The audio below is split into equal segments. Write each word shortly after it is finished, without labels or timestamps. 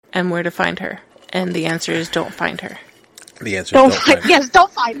and where to find her. And the answer is don't find her. The answer is don't find her. Yes,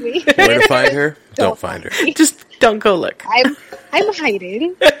 don't find me. Where to find her? Don't find her. Just don't go look. I'm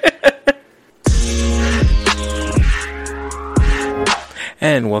hiding.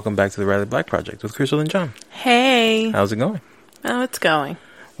 And welcome back to the Riley Black Project with Crystal and John. Hey. How's it going? Oh, it's going.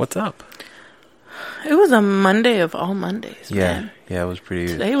 What's up? It was a Monday of all Mondays, Yeah. man. Yeah, it was pretty...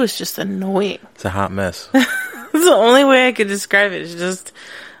 Today was just annoying. It's a hot mess. It's the only way I could describe it. It's just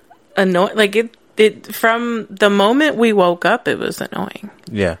annoying. Like, it from the moment we woke up, it was annoying.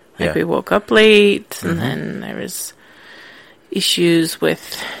 Yeah. Like, we woke up late, and then there was issues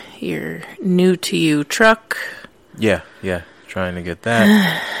with your new-to-you truck. Yeah. Trying to get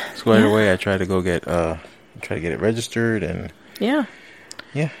that squared away. I tried to go get it registered, and... Yeah.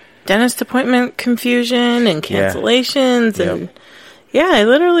 Yeah. Dentist appointment confusion and cancellations and I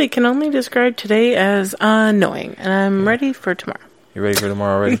literally can only describe today as annoying, and I'm ready for tomorrow. You ready for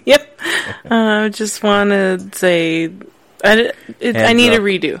tomorrow already? Yep. I just want to say I need a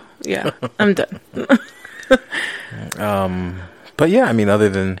redo. Yeah, I'm done. But yeah, I mean, other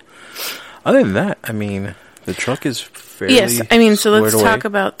than that, I mean, the truck is fairly so let's away. talk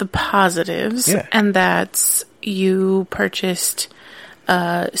about the positives. Yeah. And that's you purchased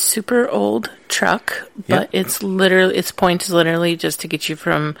a super old truck, but its point is literally just to get you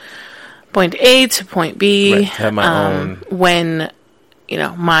from point A to point B. Right, have my own. When,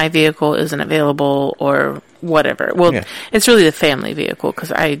 my vehicle isn't available or whatever. Well, it's really the family vehicle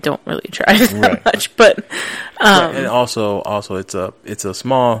because I don't really drive that much. But and also it's a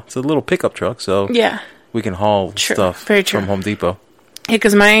little pickup truck, so we can haul stuff from Home Depot. Yeah,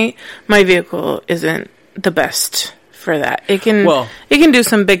 because my vehicle isn't the best for that. It can do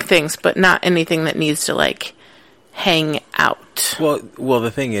some big things, but not anything that needs to like hang out. Well,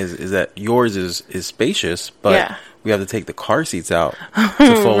 the thing is that yours is spacious, but we have to take the car seats out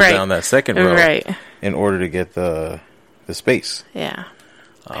to fold down that second row in order to get the space. Yeah,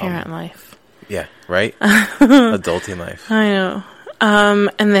 parent life. Yeah, right. Adulting life. I know.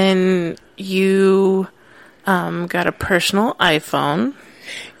 And then you got a personal iPhone.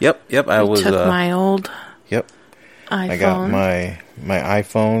 Yep. I took my old. Yep. iPhone. I got my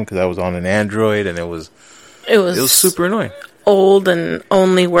iPhone because I was on an Android, and it was super annoying. Old and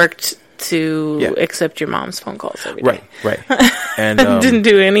only worked to accept your mom's phone calls every day. Right. And didn't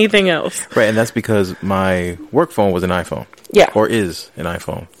do anything else. Right, and that's because my work phone was an iPhone. Yeah. Or is an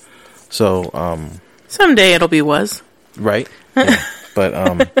iPhone. So someday it'll be was. Right. Yeah. But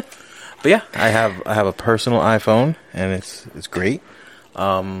yeah, I have a personal iPhone, and it's great.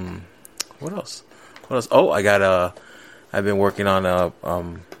 What else? Oh, I've been working on a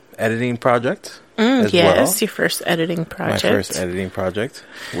editing project. Your first editing project. My first editing project,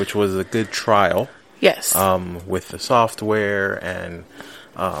 which was a good trial. Yes. With the software and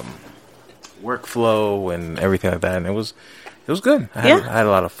workflow and everything like that, and it was good. I had a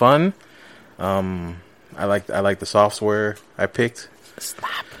lot of fun. I like the software I picked.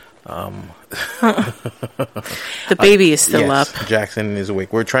 Stop. The baby is still up. Jackson is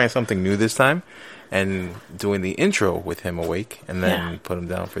awake. We're trying something new this time, and doing the intro with him awake, and then put him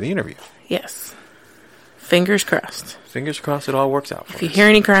down for the interview. Yes. Fingers crossed. Fingers crossed it all works out for us. If you hear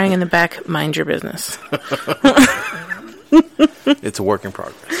any crying in the back, mind your business. It's a work in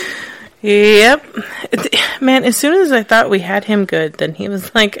progress. Yep. Man, as soon as I thought we had him good, then he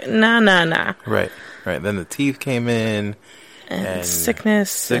was like, nah. Right. Then the teeth came in. And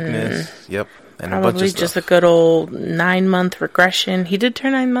sickness. Yep. And probably a bunch of stuff. Just a good old 9-month regression. He did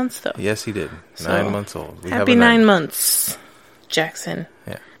turn 9 months, though. Yes, he did. So, 9 months old. Happy 9 months, Jackson.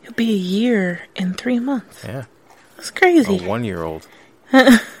 Yeah. He'll be a year in 3 months. Yeah. That's crazy. A 1-year-old.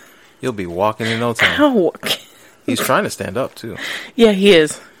 He'll be walking in no time. Ow. He's trying to stand up, too. Yeah, he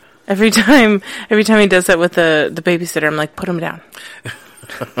is. Every time he does that with the babysitter, I'm like, put him down.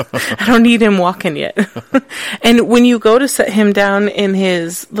 I don't need him walking yet. And when you go to set him down in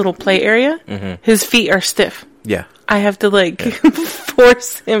his little play area, his feet are stiff. Yeah. I have to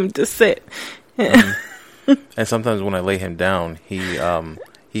force him to sit. And sometimes when I lay him down,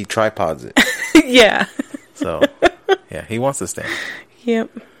 he tripods it. Yeah. So, yeah, he wants to stand. Yep.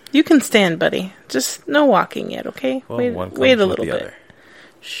 You can stand, buddy. Just no walking yet, okay? Well, wait a little bit.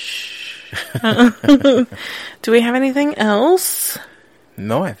 Shh. Do we have anything else?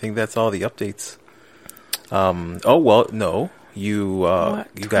 No, I think that's all the updates. No. You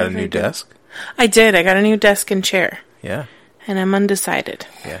got a new desk? I did. I got a new desk and chair. Yeah. And I'm undecided.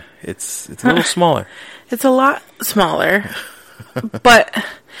 Yeah. It's a little smaller. It's a lot smaller. But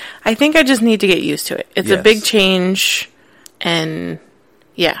I think I just need to get used to it. It's a big change, and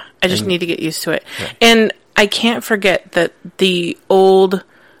I just need to get used to it. Yeah. And I can't forget that the old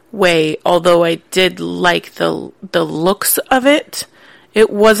way, although I did like the looks of it, it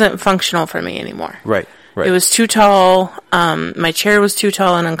wasn't functional for me anymore. Right. It was too tall. My chair was too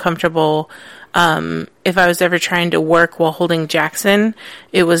tall and uncomfortable. If I was ever trying to work while holding Jackson,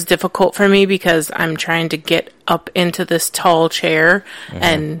 it was difficult for me because I'm trying to get up into this tall chair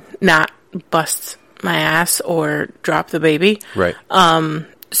and not bust my ass or drop the baby. Right.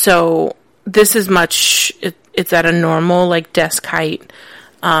 So this is much, it's at a normal, like, desk height.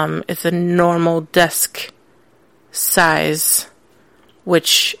 It's a normal desk size,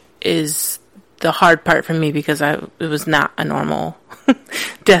 which is the hard part for me because it was not a normal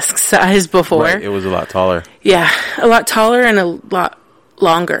desk size before. Right. It was a lot taller. Yeah, a lot taller and a lot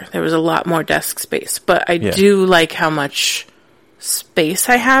longer. There was a lot more desk space, but I do like how much space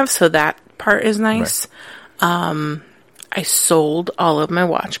I have, so that part is nice. Right. I sold all of my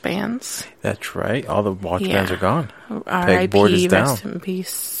watch bands. That's right. All the watch bands are gone. R.I.P. Rest in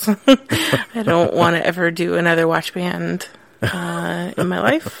peace. I don't want to ever do another watch band in my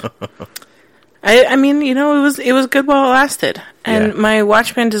life. I mean, you know, it was good while it lasted, and my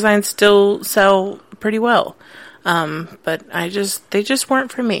watch band designs still sell pretty well. But they just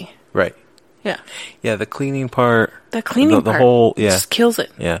weren't for me. Right. Yeah. Yeah. The cleaning part. The part. Whole. Yeah. Just kills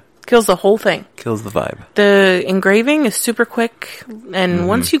it. Yeah. Kills the whole thing. Kills the vibe. The engraving is super quick, and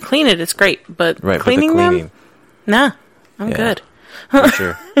once you clean it, it's great. But cleaning them, nah, I'm good. For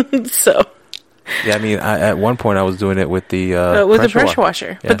sure. So. Yeah, I mean, at one point I was doing it with the pressure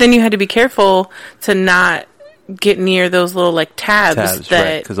washer, but then you had to be careful to not get near those little like tabs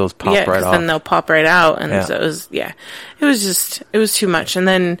that because those pop right off. Then they'll pop right out, and so it was too much. And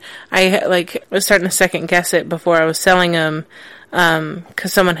then I was starting to second guess it before I was selling them.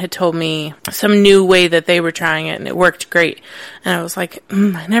 Because someone had told me some new way that they were trying it and it worked great. And I was like,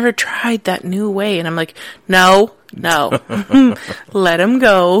 I never tried that new way. And I'm like, no, let them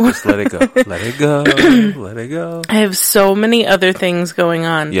go. Just let it go. Let it go. Let it go. I have so many other things going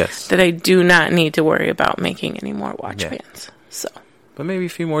on that I do not need to worry about making any more watch bands. So. But maybe a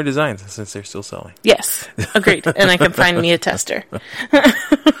few more designs since they're still selling. Yes, agreed. And I can find me a tester.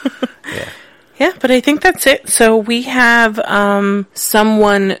 Yeah, but I think that's it. So we have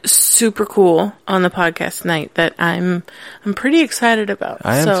someone super cool on the podcast tonight that I'm pretty excited about.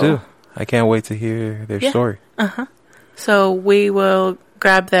 I am too. I can't wait to hear their story. So we will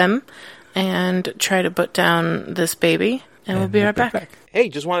grab them and try to put down this baby, and we'll be right back. Hey,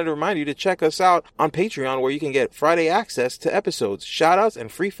 just wanted to remind you to check us out on Patreon, where you can get Friday access to episodes, shoutouts,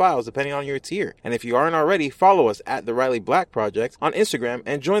 and free files depending on your tier. And if you aren't already, follow us at The Riley Black Project on Instagram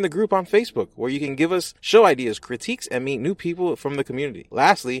and join the group on Facebook, where you can give us show ideas, critiques, and meet new people from the community.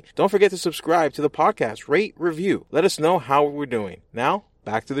 Lastly, don't forget to subscribe to the podcast, rate, review. Let us know how we're doing. Now,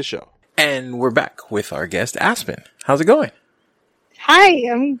 back to the show. And we're back with our guest, Aspen. How's it going?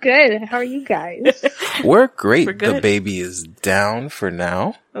 Hi, I'm good. How are you guys? We're great. We're good. The baby is down for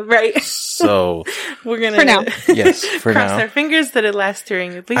now. Right. So we're going to for now. Yes, for cross now. our fingers that it lasts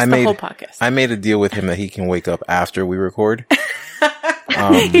during at least the whole podcast. I made a deal with him that he can wake up after we record.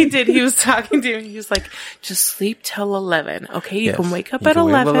 He did. He was talking to me. He was like, just sleep till 11. Okay, you can wake up at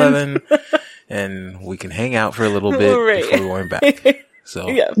 11. And we can hang out for a little bit before we went back. So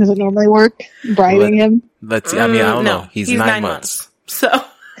Does it normally work? Bribing him? Let's see. I mean, I don't know. He's 9 months. So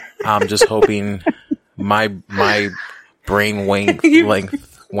I'm just hoping my brain length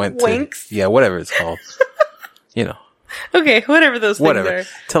went Winks? to whatever it's called. You know. Okay, whatever those things are.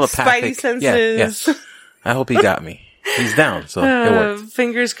 Telepathic. Spidey senses. Yeah. I hope he got me. He's down, so it worked.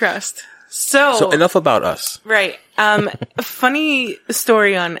 Fingers crossed. So enough about us. Right. Funny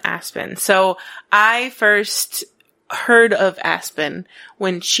story on Aspen. So I first heard of Aspen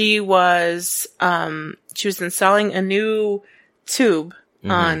when she was installing a new tube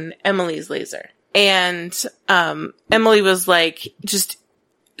on Emily's laser. And Emily was like just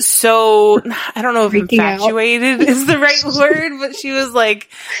so, I don't know if infatuated is the right word, but she was like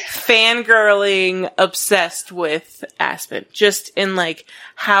fangirling, obsessed with Aspen, just in like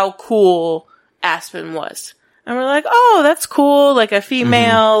how cool Aspen was. And we're like, oh, that's cool. Like a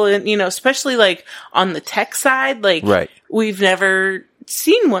female, and you know, especially like on the tech side, like we've never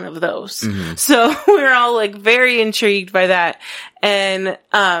seen one of those. So we're all like very intrigued by that. And,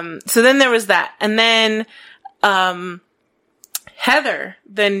 so then there was that. And then, Heather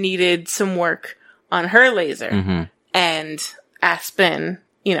then needed some work on her laser and Aspen,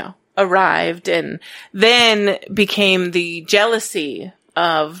 you know, arrived and then became the jealousy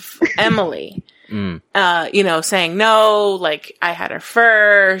of Emily. saying no, like I had her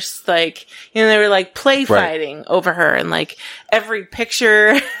first, like, they were like play fighting over her, and like every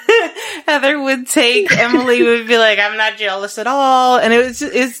picture Heather would take, Emily would be like, I'm not jealous at all. And it's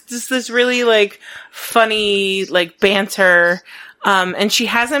just this really like funny, like banter. And she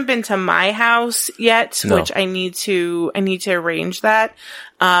hasn't been to my house yet, which I need to arrange that.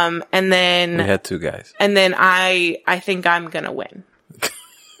 And then we had 2 guys. And then I think I'm gonna win.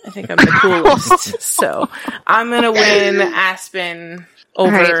 I think I'm the coolest. So I'm gonna win Aspen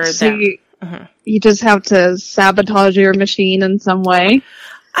over them. You just have to sabotage your machine in some way.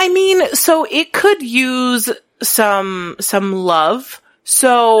 I mean, so it could use some love.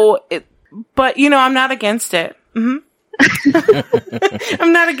 But I'm not against it. I'm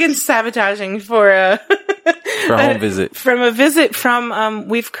not against sabotaging for a home visit. From a visit from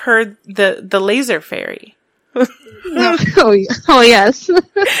we've heard the laser fairy. Oh yes.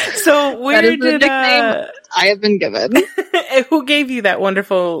 So where that is the did nickname I have been given? Who gave you that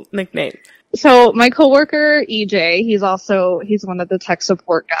wonderful nickname? So my coworker EJ, he's one of the tech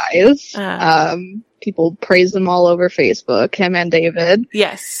support guys. People praise him all over Facebook, him and David.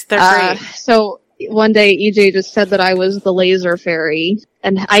 Yes, they're great. So one day EJ just said that I was the laser fairy,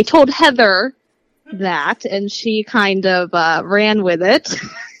 and I told Heather that, and she kind of ran with it.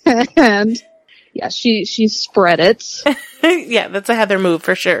 And yeah, she spread it. Yeah, that's a Heather move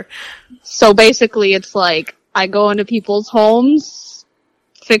for sure. So basically it's like I go into people's homes,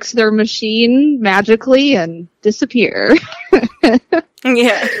 fix their machine magically, and disappear.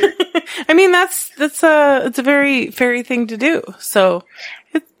 Yeah. I mean, it's a very fairy thing to do. So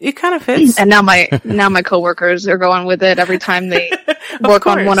it kind of fits. And now my coworkers are going with it every time they work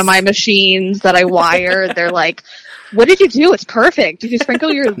on one of my machines that I wire. They're like, "What did you do? It's perfect. Did you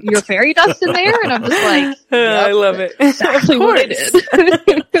sprinkle your fairy dust in there?" And I'm just like, yep, I love it. Exactly what I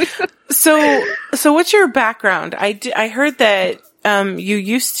did. So what's your background? I heard that you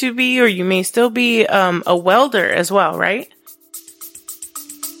used to be, or you may still be, a welder as well, right?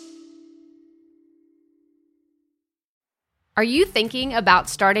 Are you thinking about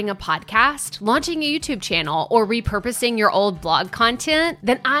starting a podcast, launching a YouTube channel, or repurposing your old blog content?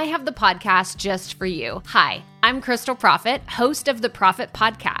 Then I have the podcast just for you. Hi, I'm Crystal Prophet, host of the Prophet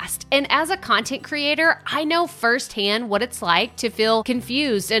Podcast. And as a content creator, I know firsthand what it's like to feel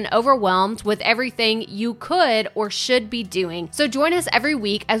confused and overwhelmed with everything you could or should be doing. So join us every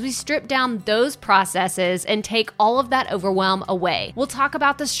week as we strip down those processes and take all of that overwhelm away. We'll talk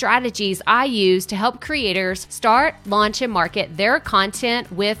about the strategies I use to help creators start, launch, and market their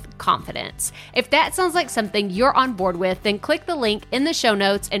content with confidence. If that sounds like something you're on board with, then click the link in the show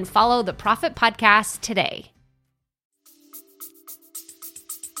notes and follow the Prophet Podcast today.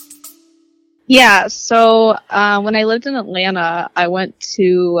 Yeah, so when I lived in Atlanta, I went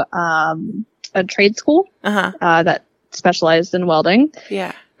to a trade school that specialized in welding.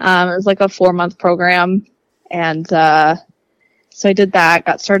 Yeah. It was like a 4-month program, and so I did that,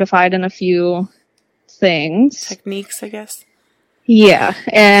 got certified in a few things. Techniques, I guess. Yeah,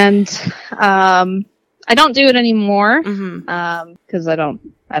 and I don't do it anymore because I don't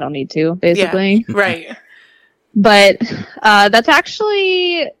need to, basically. Yeah, right. But that's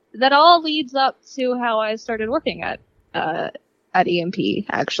actually... That all leads up to how I started working at EMP,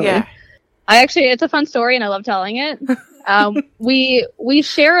 actually. Yeah. It's a fun story and I love telling it. We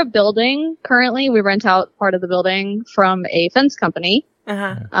share a building currently. We rent out part of the building from a fence company.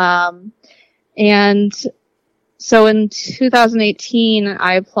 And so in 2018,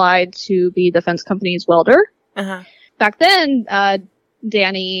 I applied to be the fence company's welder. Back then,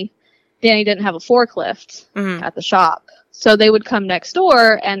 Danny didn't have a forklift at the shop. So they would come next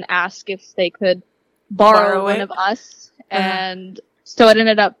door and ask if they could borrow one of us. And so it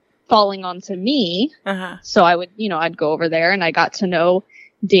ended up falling onto me. So I would, I'd go over there and I got to know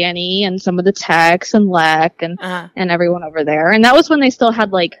Danny and some of the techs and Lek and everyone over there. And that was when they still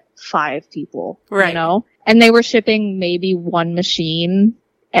had like 5 people, and they were shipping maybe 1 machine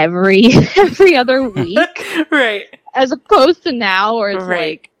every other week. Right. As opposed to now where it's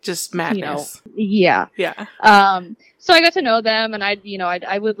like just madness. Yeah. So I got to know them, and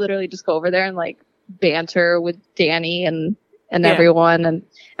I would literally just go over there and like banter with Danny and everyone, and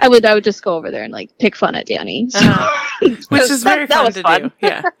I would just go over there and like pick fun at Danny, which is very fun to do.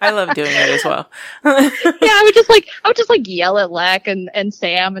 Yeah, I love doing it as well. I would just like yell at Lek and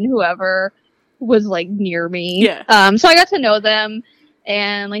Sam and whoever was like near me. Yeah. So I got to know them.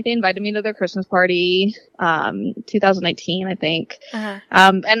 And like they invited me to their Christmas party, 2019, I think. And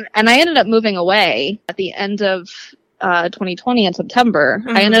I ended up moving away at the end of 2020 in September.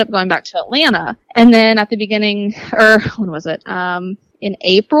 I ended up going back to Atlanta, and then at the beginning, or when was it? in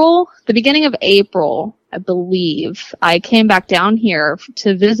April, the beginning of April, I believe, I came back down here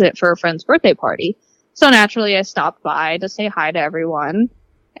to visit for a friend's birthday party. So naturally, I stopped by to say hi to everyone.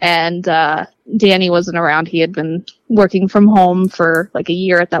 And Danny wasn't around. He had been working from home for like a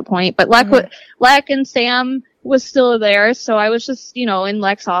year at that point. But Leck and Sam was still there. So I was just, in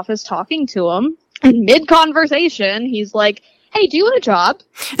Leck's office talking to him. And mid-conversation, he's like, hey, do you want a job?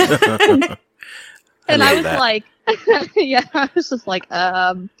 And I was like, yeah, I was just like,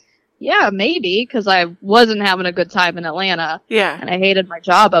 yeah, maybe, because I wasn't having a good time in Atlanta. Yeah. And I hated my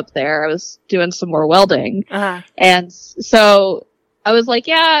job up there. I was doing some more welding. Uh-huh. And so I was like,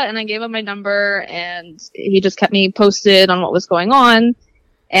 yeah, and I gave him my number, and he just kept me posted on what was going on.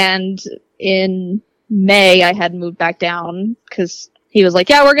 And in May, I had moved back down, because he was like,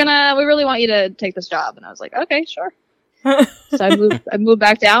 yeah, we really want you to take this job. And I was like, okay, sure. So I moved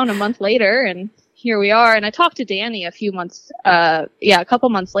back down a month later, and here we are. And I talked to Danny a couple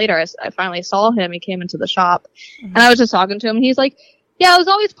months later. I finally saw him. He came into the shop, and I was just talking to him, and he's like, yeah, it was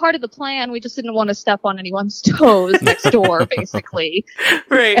always part of the plan. We just didn't want to step on anyone's toes next door, basically.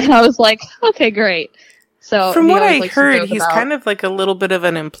 Right. And I was like, okay, great. So from what I heard, he's kind of like a little bit of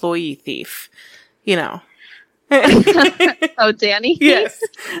an employee thief, Oh, Danny? Yes.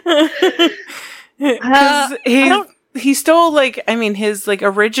 He stole, his,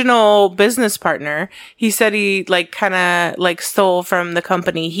 original business partner. He said he, kind of, stole from the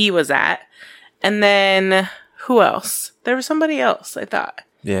company he was at. And then, who else? There was somebody else, I thought.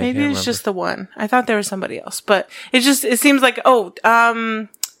 Yeah, maybe it's just the one. I thought there was somebody else. But it seems like,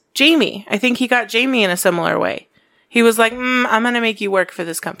 Jamie. I think he got Jamie in a similar way. He was like, I'm going to make you work for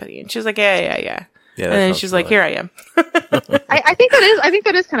this company. And she was like, yeah. And then she's like, here I am. I think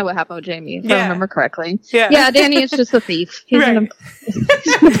that is kind of what happened with Jamie, if I remember correctly. Yeah, Danny is just a thief. He's an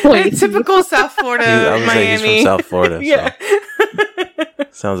employee. Typical South Florida, Miami. He's from South Florida. Yeah. So.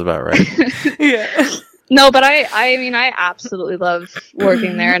 Sounds about right. Yeah. No, but I absolutely love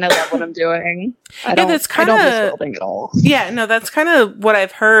working there, and I love what I'm doing. I don't miss welding at all. Yeah, no, that's kind of what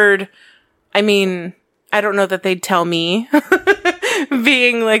I've heard. I mean, I don't know that they'd tell me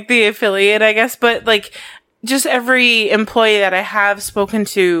being the affiliate, I guess, but just every employee that I have spoken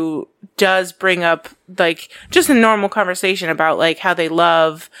to does bring up just a normal conversation about how they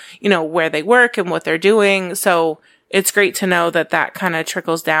love, where they work and what they're doing. So it's great to know that kind of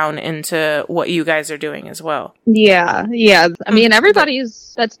trickles down into what you guys are doing as well. Yeah. I mean,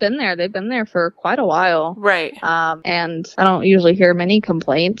 everybody's that's been there, they've been there for quite a while. Right. And I don't usually hear many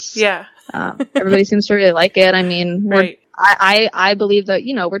complaints. Yeah. Everybody seems to really like it. I mean, right. I believe that,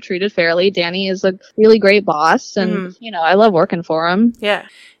 we're treated fairly. Danny is a really great boss, and, I love working for him. Yeah.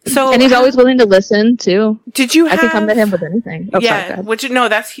 And he's always willing to listen, too. Did you have... I can come to him with anything. Oh, yeah,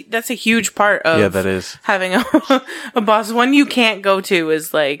 that's a huge part of that is. Having a boss. One you can't go to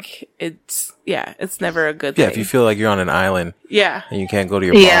is, it's never a good thing. Yeah, if you feel like you're on an island. Yeah. And you can't go to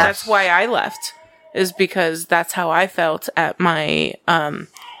your boss. Yeah, that's why I left, is because that's how I felt at my,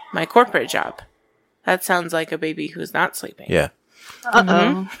 my corporate job. That sounds like a baby who's not sleeping. Yeah.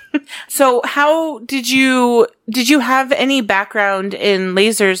 Uh-oh. So how did you have any background in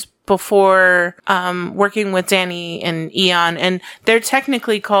lasers before working with Danny and Aeon? And they're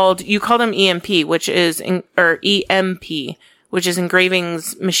technically you call them EMP, which is EMP, which is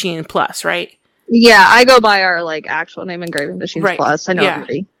Engravings Machine Plus, right? Yeah, I go by our actual name, Engraving Machines Plus. I know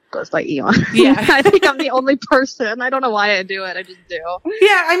everybody goes by Aeon. Yeah. I think I'm the only person. I don't know why I do it. I just do.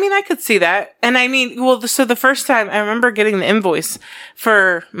 Yeah, I mean, I could see that. And I mean, so the first time I remember getting the invoice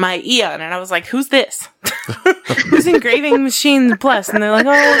for my Aeon, and I was like, who's this? Who's Engraving Machines Plus? And they're like, oh,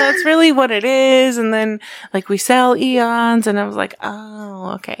 that's really what it is. And then, we sell Aeons. And I was like,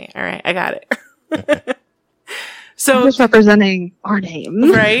 oh, okay. All right. I got it. So I'm just representing our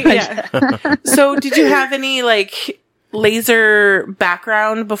name. Right? Yeah. So did you have any, laser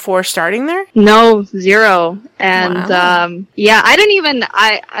background before starting there? No, zero. And, I didn't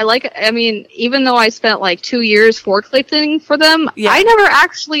even, even though I spent 2 years forklifting for them, I never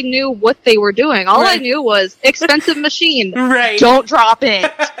actually knew what they were doing. All I knew was expensive machine. Right. Don't drop it.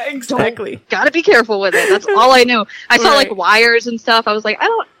 Exactly. Gotta be careful with it. That's all I knew. I saw wires and stuff. I was like, I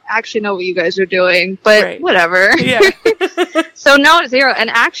don't actually know what you guys are doing, but whatever. Yeah. So no, zero. And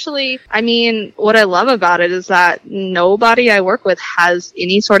actually, what I love about it is that nobody I work with has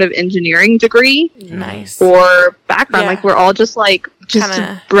any sort of engineering degree. Nice. Or background. Yeah. We're all just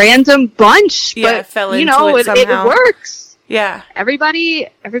a random bunch. Yeah, but fell into it works. Yeah.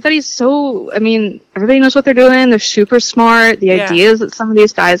 Everybody's so, everybody knows what they're doing. They're super smart. The ideas that some of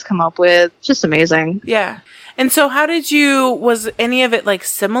these guys come up with, just amazing. Yeah. And so was any of it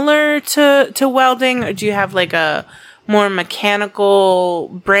similar to welding, or do you have a more mechanical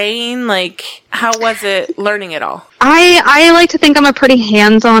brain? Like, how was it learning it all? I like to think I'm a pretty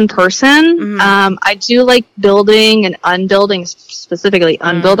hands-on person. I do like building and unbuilding, specifically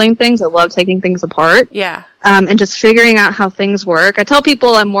unbuilding things. I love taking things apart. Yeah. And just figuring out how things work. I tell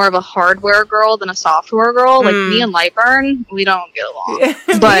people I'm more of a hardware girl than a software girl. Like, me and Lightburn, we don't get along.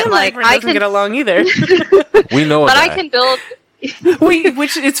 But like, I can get along either. We know but that. I can build.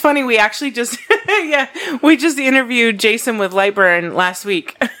 Which it's funny, we actually just we just interviewed Jason with Lightburn last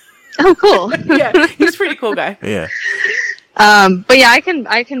week. Oh, cool. Yeah, he's a pretty cool guy. Yeah. But yeah,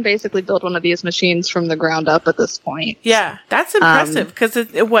 I can basically build one of these machines from the ground up at this point. Yeah, that's impressive because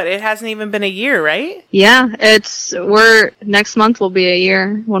it hasn't even been a year, right? Yeah, next month will be a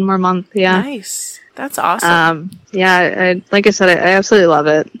year. One more month. Yeah. Nice. That's awesome. Yeah, like I said, I absolutely love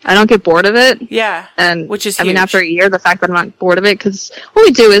it. I don't get bored of it. Yeah. And which is I mean, huge. after a year, the fact that I'm not bored of it, because what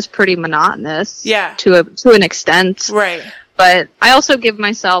we do is pretty monotonous. Yeah. To an extent. Right. But I also give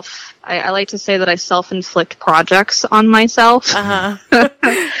myself, I like to say that I self-inflict projects on myself.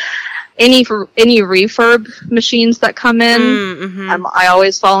 Any refurb machines that come in, I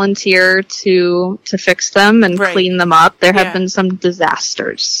always volunteer to fix them and clean them up. There have been some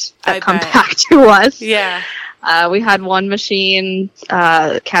disasters that come back to us. Yeah. We had one machine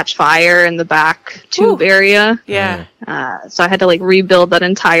catch fire in the back tube area. Yeah. So I had to rebuild that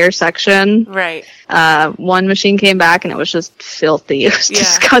entire section. Right. One machine came back and it was just filthy. It was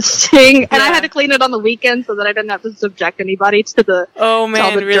disgusting. And I had to clean it on the weekend so that I didn't have to subject anybody to the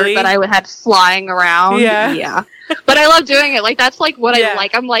dirt that I had flying around. Yeah. But I love doing it. That's what I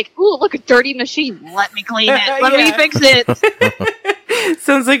like. I'm like, ooh, look, a dirty machine. Let me clean it. Let me fix it.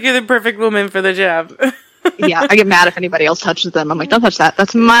 Sounds like you're the perfect woman for the job. Yeah, I get mad if anybody else touches them. I'm like, don't touch that.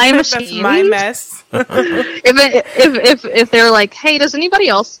 That's my machine. That's my mess. if they're like, hey, does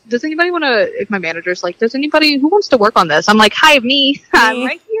anybody want to, if my manager's like, does anybody who wants to work on this? I'm like, hi, me. I'm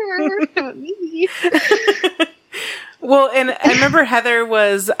right here. Me. Well, and I remember Heather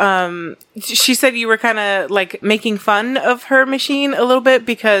was, she said you were kind of making fun of her machine a little bit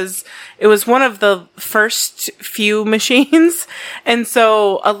because it was one of the first few machines. And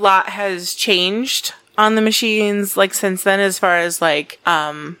so a lot has changed on the machines, since then, as far as, I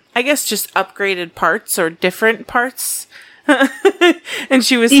guess just upgraded parts or different parts. And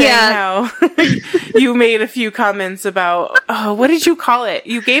she was saying how you made a few comments about, what did you call it?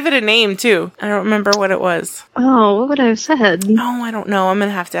 You gave it a name, too. I don't remember what it was. Oh, what would I have said? Oh, I don't know. I'm going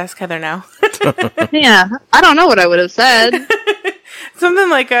to have to ask Heather now. Yeah, I don't know what I would have said. Something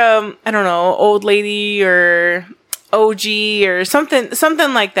like, I don't know, old lady or OG or something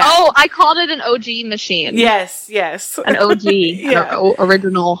like that. Oh, I called it an OG machine. Yes. An OG.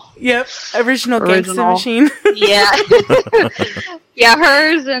 Original. Yep. Original gangsta machine. Yeah. Yeah,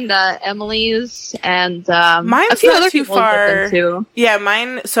 hers and Emily's and mine's a few not other too far. Too. Yeah,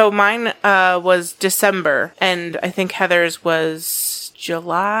 mine was December, and I think Heather's was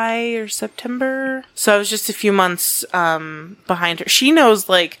July or September. So I was just a few months behind her. She knows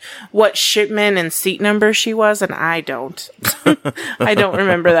what shipment and seat number she was, and I don't. I don't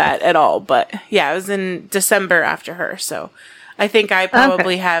remember that at all. But yeah, I was in December after her. So I think I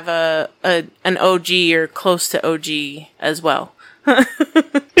probably have an OG or close to OG as well.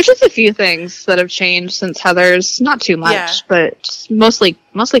 There's just a few things that have changed since Heather's. Not too much, but just mostly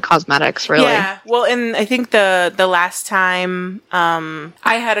cosmetics, really. Yeah. Well, and I think the last time I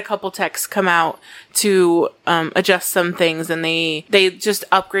had a couple techs come out to adjust some things, and they just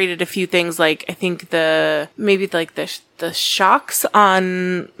upgraded a few things. I think the shocks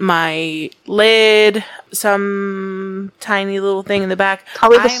on my lid, some tiny little thing in the back.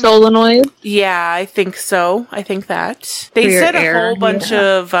 Probably the solenoid. Yeah, I think so. I think that. They said a whole bunch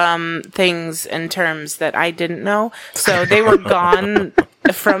of things and terms that I didn't know. So they were gone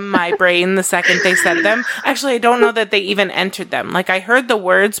from my brain the second they said them. Actually, I don't know that they even entered them. I heard the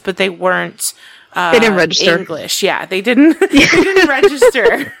words, but they weren't they didn't register. English. Yeah, they didn't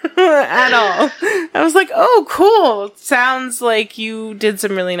register at all. I was like, oh, cool. Sounds like you did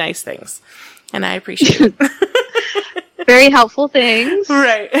some really nice things. And I appreciate it. Very helpful things.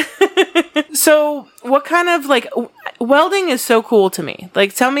 Right. So what kind of welding is so cool to me.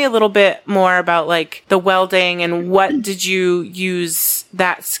 Tell me a little bit more about the welding and what did you use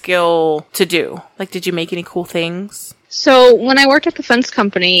that skill to do? Did you make any cool things? So when I worked at the fence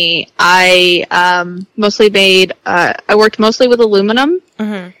company, I worked mostly with aluminum.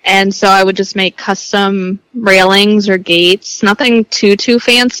 Mm-hmm. And so I would just make custom railings or gates, nothing too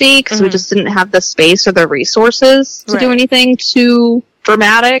fancy because we just didn't have the space or the resources to do anything too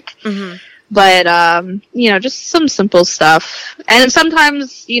dramatic. Mm-hmm. But, just some simple stuff. And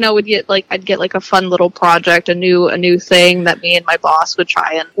sometimes, I'd get like a fun little project, a new thing that me and my boss would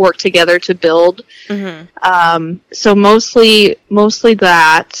try and work together to build. Mm-hmm. So mostly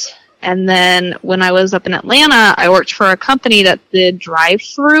that. And then when I was up in Atlanta, I worked for a company that did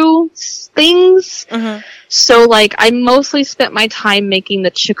drive-through things. Mm-hmm. So, I mostly spent my time making the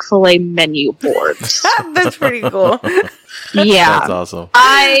Chick-fil-A menu boards. That's pretty cool. Yeah. That's awesome.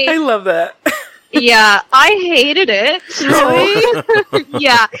 I love that. Yeah, I hated it. Really?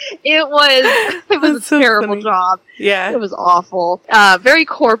 Yeah, it was a terrible job. Yeah. It was awful. Very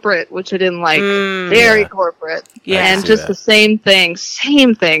corporate, which I didn't like. Very corporate. Yeah. And just the same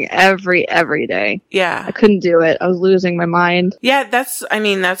thing every day. Yeah. I couldn't do it. I was losing my mind. Yeah, that's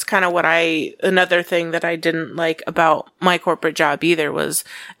kind of another thing that I didn't like about my corporate job either was,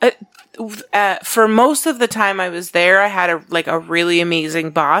 for most of the time I was there, I had a really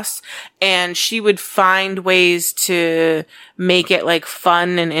amazing boss, and she would find ways to make it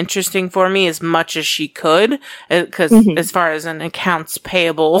fun and interesting for me as much as she could, because as far as an accounts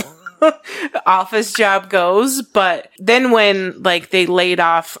payable office job goes. But then when they laid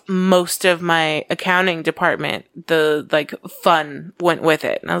off most of my accounting department, the fun went with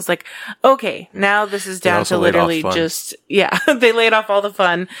it, and I was like, okay, now this is down to literally just they laid off all the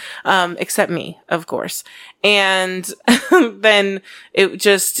fun, except me, of course. And then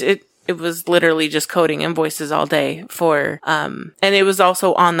it was literally just coding invoices all day for, and it was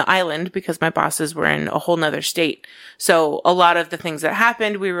also on the island because my bosses were in a whole nother state. So a lot of the things that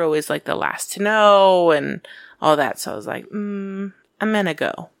happened, we were always the last to know and all that. So I was like, I'm gonna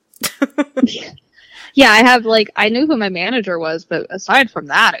go. Yeah, I knew who my manager was, but aside from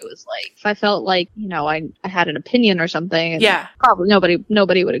that, it was if I felt I had an opinion or something, probably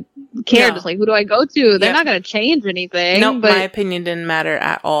nobody would have cared. No. Just who do I go to? They're not going to change anything. Nope, my opinion didn't matter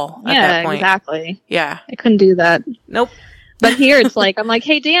at all at that point. Exactly. Yeah. I couldn't do that. Nope. But here it's I'm like,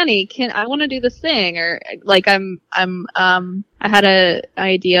 hey, Danny, I want to do this thing? Or I had an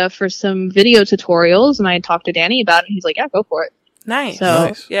idea for some video tutorials, and I talked to Danny about it, and he's like, yeah, go for it. Nice.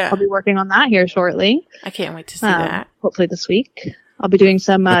 So yeah, I'll be working on that here shortly. I can't wait to see that. Hopefully this week. I'll be doing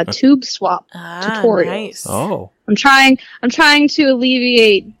some tube swap tutorials. Nice. Oh. I'm trying to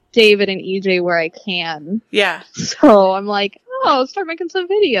alleviate David and EJ where I can. Yeah. So I'm like, start making some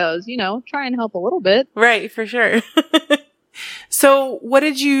videos, try and help a little bit. Right, for sure. So what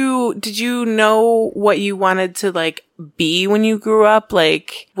did you know what you wanted to be when you grew up?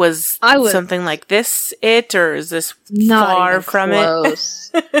 Was something like this it, or is this far from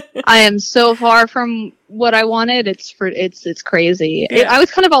close. It? I am so far from what I wanted. It's crazy. I was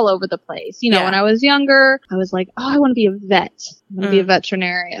kind of all over the place. When I was younger, I was like, I want to be a vet. I want to be a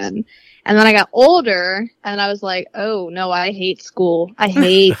veterinarian. And then I got older, and I was like, oh no, I hate school. I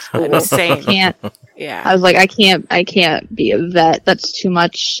hate school. Same. I can't. Yeah. I was like, I can't be a vet. That's too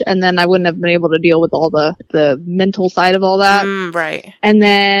much. And then I wouldn't have been able to deal with all the mental side of all that. Right. And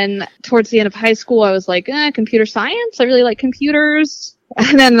then towards the end of high school, I was like, computer science. I really like computers.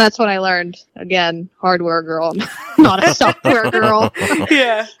 And then that's when I learned, again, hardware girl, not a software girl.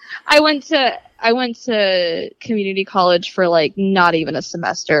 Yeah. I went to community college for not even a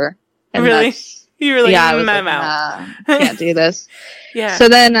semester. And really? You were like, I was I'm out. Nah, can't do this. Yeah. So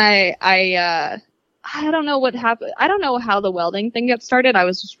then I don't know what happened. I don't know how the welding thing got started. I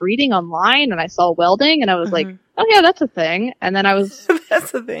was just reading online and I saw welding and I was like, oh yeah, that's a thing. And then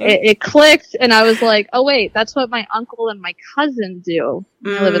that's a thing. It clicked and I was like, oh wait, that's what my uncle and my cousin do.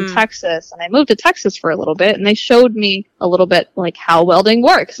 I live in Texas, and I moved to Texas for a little bit, and they showed me a little bit how welding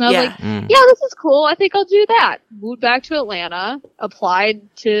works. And I was like, yeah, this is cool. I think I'll do that. Moved back to Atlanta, applied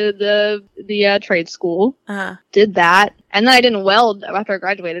to the trade school, did that. And then I didn't weld after I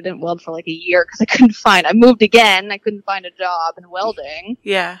graduated. I didn't weld for a year because I moved again. I couldn't find a job in welding.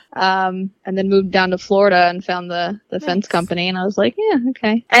 Yeah. And then moved down to Florida and found the fence company. And I was like, yeah,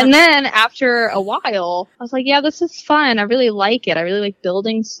 okay. And then after a while, I was like, yeah, this is fun. I really like it. I really like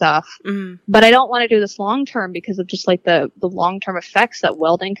building stuff. But I don't want to do this long term because of just the long term effects that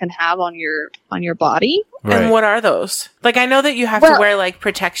welding can have on your body. Right. And what are those? I know that you have to wear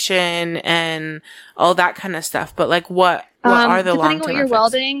protection and all that kind of stuff, but what are the long-term depending on what you're effects?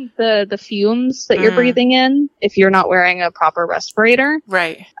 welding, the fumes that you're breathing in, if you're not wearing a proper respirator.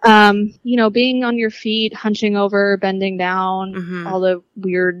 Right. Being on your feet, hunching over, bending down, all the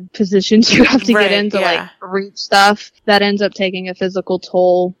weird positions you have to get in to reach stuff, that ends up taking a physical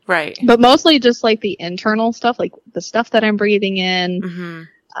toll. Right. But mostly just the internal stuff, the stuff that I'm breathing in.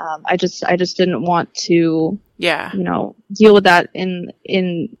 I just didn't want to Yeah. you know, deal with that in,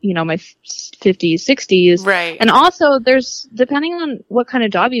 you know, my 50s, 60s. Right. And also there's, depending on what kind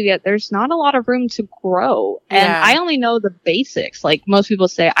of job you get, there's not a lot of room to grow. And Yeah. I only know the basics. Like most people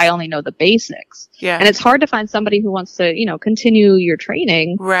say, I only know the basics. Yeah. And it's hard to find somebody who wants to, you know, continue your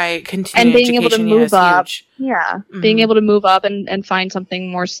training. Right. And being able to move up. Huge. Yeah. Being able to move up and find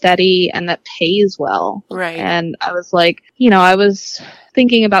something more steady and that pays well. Right. And I was like, you know, I was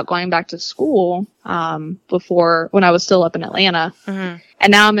thinking about going back to school, before, when I was still up in Atlanta. Mm-hmm.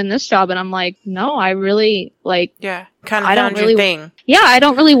 And now I'm in this job and I'm like, no, I really like, Yeah. Kind of I don't found really, your thing. yeah, I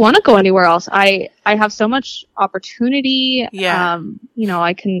don't really want to go anywhere else. I have so much opportunity. Yeah. You know,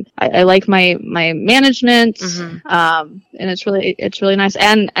 I like my management. Mm-hmm. And it's really nice.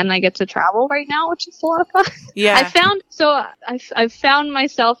 And I get to travel right now, which is a lot of fun. Yeah. I've found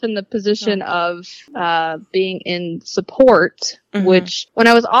myself in the position of, being in support, which when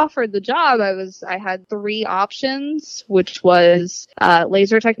I was offered the job, I had 3 options, which was,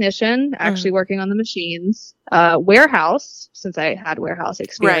 laser technician, actually working on the machines, warehouse, since I had warehouse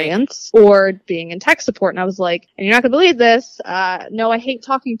experience, or being in tech support. And I was like, and you're not gonna believe this, no, I hate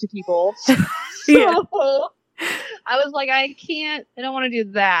talking to people. Yeah. I was like, I don't want to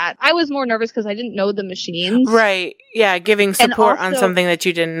do that. I was more nervous because I didn't know the machines. Right. Yeah. Giving support on also, something that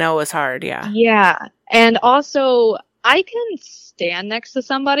you didn't know was hard. Yeah. Yeah. And also, I can stand next to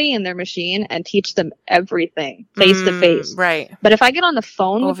somebody in their machine and teach them everything face to face. Right. But if I get on the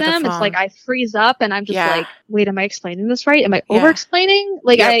phone with Over the them, phone. it's like I freeze up and I'm just Yeah. like, wait, am I explaining this right? Am I Yeah. over explaining?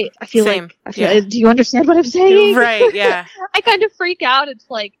 Like Yep. I feel Same. like I feel Yeah. do you understand what I'm saying? Right. Yeah. I kind of freak out. It's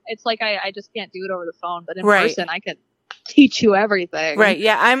like I just can't do it over the phone, but in Right. person I can teach you everything. Right.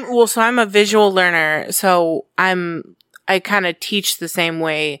 Yeah. I'm a visual learner, so I kind of teach the same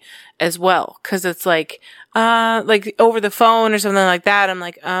way as well. 'Cause it's like over the phone or something like that. I'm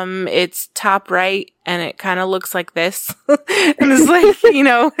like, it's top right and it kind of looks like this. And it's like, you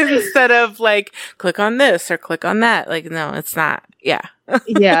know, instead of like, click on this or click on that. Like, no, it's not. Yeah.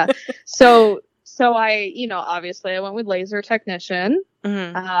 Yeah. So I, you know, obviously I went with laser technician.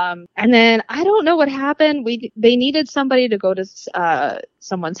 Mm-hmm. And then I don't know what happened. They needed somebody to go to,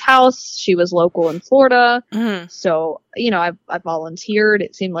 someone's house. She was local in Florida. Mm-hmm. So, you know, I volunteered.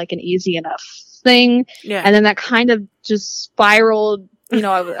 It seemed like an easy enough thing. Yeah. And then that kind of just spiraled. You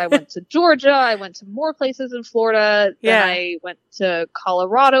know, I went to Georgia. I went to more places in Florida. Yeah. Then I went to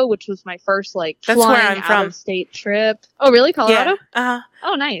Colorado, which was my first like That's where flying I'm from. out of state trip. Oh, really? Colorado? Yeah.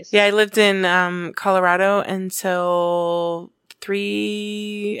 Oh, nice. Yeah. I lived in, Colorado until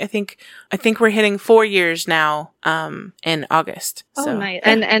I think we're hitting 4 years now, in August. Oh, So. nice.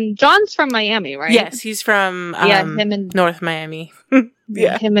 And John's from Miami, right? Yes, he's from, him and North Miami.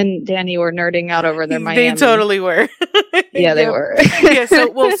 Yeah. him and Danny were nerding out over their Miami. They totally were. Yeah, they were. Yeah,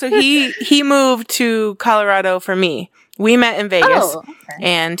 so he moved to Colorado for me. We met in Vegas. Oh, okay.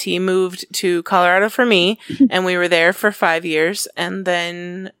 And he moved to Colorado for me, and we were there for 5 years, and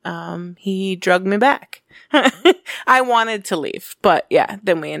then he drugged me back. I wanted to leave, but yeah,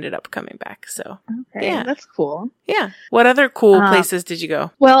 then we ended up coming back. So Okay, yeah, that's cool. yeah. What other cool places did you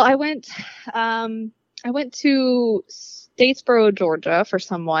go? Well, I went to Statesboro, Georgia for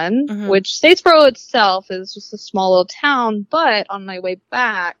someone, which Statesboro itself is just a small little town, but on my way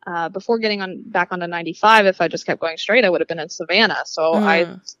back, before getting back onto 95, if I just kept going straight, I would have been in Savannah. So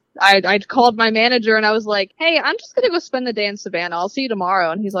I called my manager and I was like, hey, I'm just going to go spend the day in Savannah. I'll see you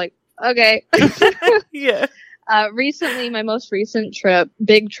tomorrow. And he's like, okay. Yeah. Recently, my most recent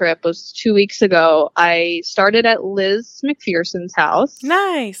big trip was 2 weeks ago. I started at Liz McPherson's house.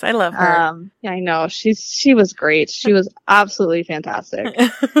 Nice. I love her. Yeah, I know. She was great. She was absolutely fantastic.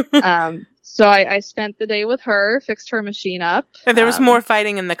 So I spent the day with her, fixed her machine up. And there was more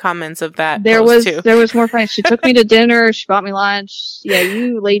fighting in the comments of that. There post too. was more fighting. She took me to dinner. She bought me lunch. Yeah,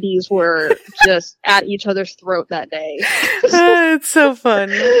 you ladies were just at each other's throat that day. It's so fun.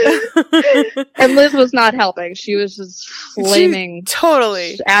 And Liz was not helping. She was just flaming.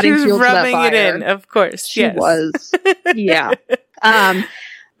 Totally. Adding she was fuel to that rubbing fire. it in, of course. She yes. was. Yeah.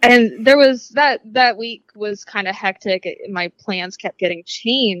 And there was that week was kind of hectic. My plans kept getting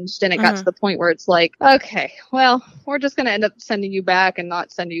changed, and it got to the point where it's like, okay, well, we're just going to end up sending you back and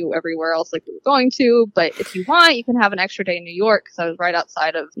not send you everywhere else like we were going to. But if you want, you can have an extra day in New York, because I was right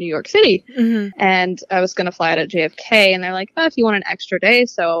outside of New York City. And I was going to fly out at JFK, and they're like, oh, if you want an extra day.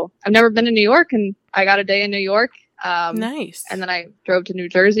 So I've never been to New York, and I got a day in New York. Nice. And then I drove to New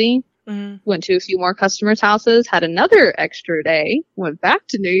Jersey. Went to a few more customers' houses, had another extra day, went back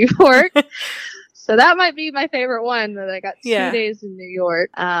to New York. So that might be my favorite one, that I got 2 days in New York.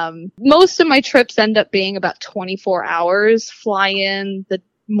 Most of my trips end up being about 24 hours. Fly in,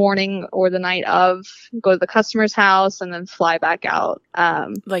 morning or the night of, go to the customer's house, and then fly back out.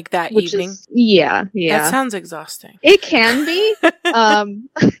 Like that evening? Yeah. That sounds exhausting. It can be.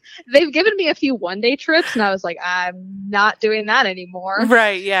 They've given me a few one-day trips, and I was like, I'm not doing that anymore.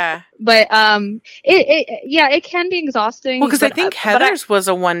 Right, yeah. But it can be exhausting. Well, because I think Heather's was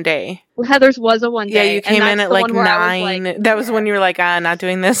a one day. Heather's was a one day. Yeah, you came in at like 9. That was when you were like, not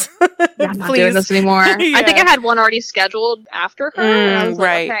doing this. I'm not doing this anymore. Yeah. I think I had one already scheduled after her. And I was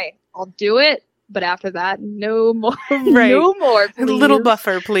like, okay, I'll do it. But after that, no more. Right. No more, please. A little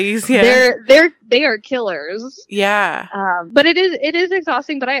buffer, please. Yeah. They are killers. Yeah. But it is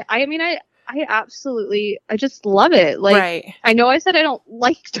exhausting, but I mean, I just love it. Like, right. I know I said I don't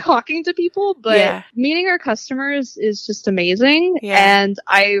like talking to people, but meeting our customers is just amazing. Yeah. And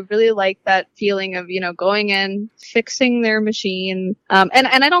I really like that feeling of, going in, fixing their machine. And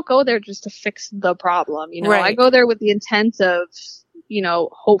I don't go there just to fix the problem. Right. I go there with the intent of,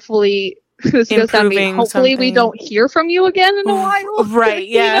 hopefully, hopefully we don't hear from you again in a while. Right.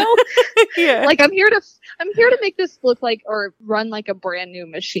 Yeah. Yeah. Like, I'm here to make this look like, or run like a brand new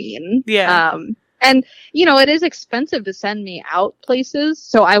machine. Yeah. And it is expensive to send me out places.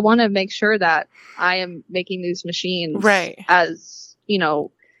 So I want to make sure that I am making these machines as, making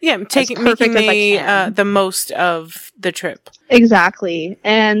the most of the trip. Exactly.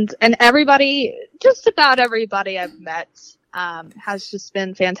 And everybody, just about everybody I've met, has just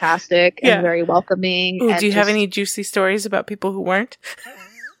been fantastic and very welcoming. Ooh, do you have any juicy stories about people who weren't?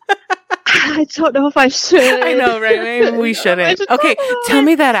 I don't know if I should. I know, right? Maybe we shouldn't. Okay, tell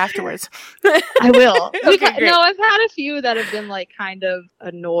me that afterwards. I will. Okay, I've had a few that have been like kind of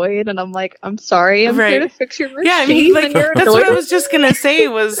annoyed, and I'm like, I'm sorry, I'm here to fix your machine. Yeah, I mean, like, that's what I was just gonna say.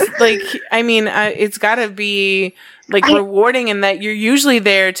 Was like, I mean, it's got to be like rewarding in that you're usually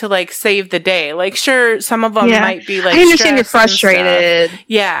there to like save the day. Like, sure, some of them might be like, I understand you're frustrated.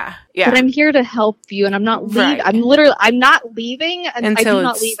 Yeah. But I'm here to help you, and I'm not leaving. Right. I'm not leaving, and I do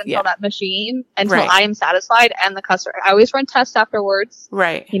not leave until that machine, until I am satisfied, and the customer. I always run tests afterwards.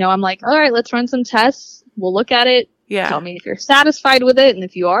 Right. I'm like, all right, let's run some tests. We'll look at it. Yeah. Tell me if you're satisfied with it, and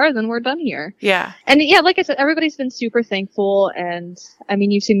if you are, then we're done here. Yeah. And like I said, everybody's been super thankful, and I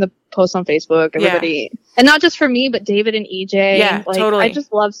mean, you've seen the posts on Facebook, everybody, and not just for me, but David and EJ. Yeah, totally. I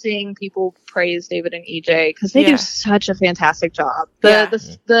just love seeing people praise David and EJ because they do such a fantastic job.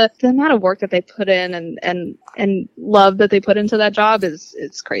 The amount of work that they put in and love that they put into that job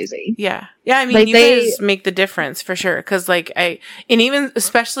it's crazy. Yeah. Yeah. I mean, like, you guys make the difference for sure. Cause like and even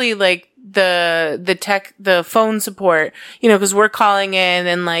especially like the phone support, cause we're calling in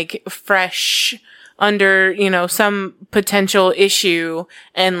and like fresh under, some potential issue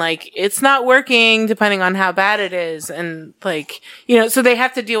and like it's not working depending on how bad it is. And like, so they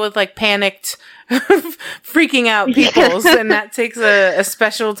have to deal with like panicked, freaking out people. And that takes a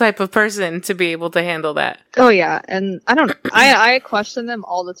special type of person to be able to handle that. Oh yeah. And I question them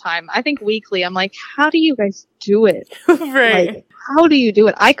all the time. I think weekly, I'm like, how do you guys do it? Right. Like, how do you do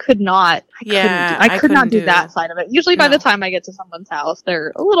it? I could not. I could not do that side of it. Usually by the time I get to someone's house,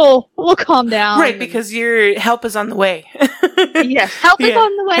 they're a little calmed down. Right, because your help is on the way. Yes, help is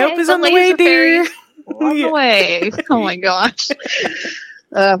on the way. Help is on the way, dear. On the way. Oh my gosh.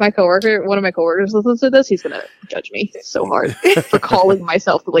 One of my coworkers listens to this, he's gonna judge me so hard for calling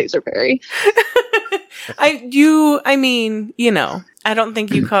myself the Laser Fairy. I don't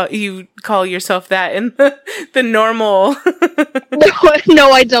think you call yourself that in the normal.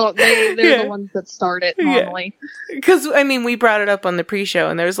 No, I don't. They're the ones that start it normally. Because we brought it up on the pre-show,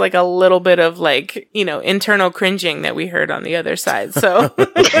 and there's like a little bit of like internal cringing that we heard on the other side. So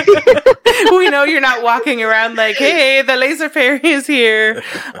we know you're not walking around like, "Hey, the Laser Fairy is here."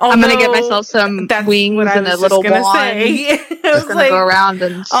 I'm gonna get myself some wings and a little wand. I was gonna go around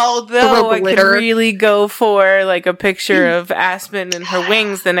and although I could really go for like a picture of Aspen and her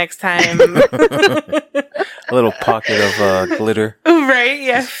wings the next time. A little pocket of glitter. Right,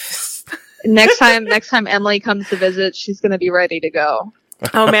 yes. Next time Emily comes to visit, she's going to be ready to go.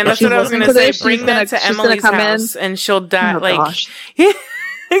 Oh man, that's what I was going to say. Bring that to Emily's house and she'll die. Oh,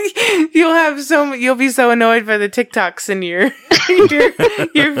 you'll be so annoyed by the TikToks and your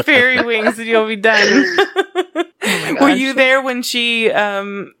fairy wings that you'll be done. Oh were you there when she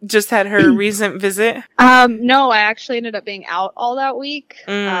just had her recent visit? No, I actually ended up being out all that week.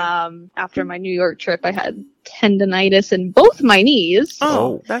 After my New York trip, I had tendonitis in both my knees.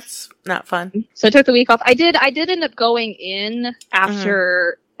 Oh, that's not fun. So I took the week off. I did end up going in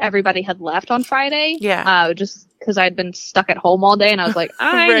after everybody had left on Friday. Yeah. because I'd been stuck at home all day, and I was like,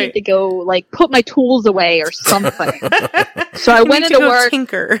 I Right. need to go, like, put my tools away or something. So I went into work.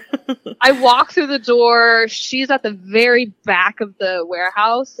 Tinker. I walk through the door. She's at the very back of the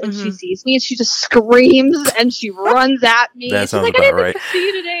warehouse, and she sees me, and she just screams, and she runs at me. That She's sounds like, about I didn't right. get to see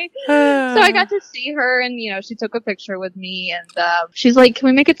you today. So I got to see her, and, she took a picture with me, and she's like, can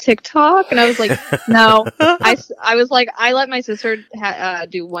we make a TikTok? And I was like, no. I was like, I let my sister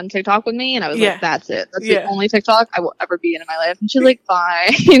do one TikTok with me, and I was like, that's it. That's the only TikTok I will ever be in my life. And she's like,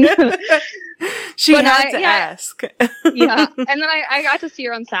 fine. She had to ask. Yeah. And then I got to see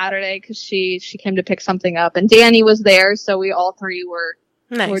her on Saturday because she came to pick something up, and Danny was there, so we all three were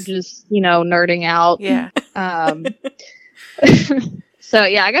just, nerding out. Yeah. So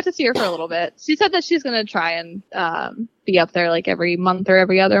yeah, I got to see her for a little bit. She said that she's gonna try and be up there like every month or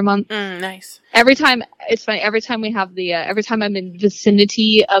every other month. Nice. Every time, it's funny. Every time we have every time I'm in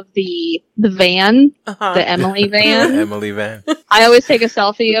vicinity of the van, the Emily van, Emily van. I always take a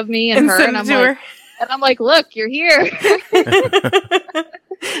selfie of me and her, send and it to her. I'm like, look, you're here.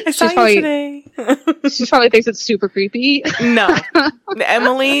 I saw you today. She probably thinks it's super creepy. No.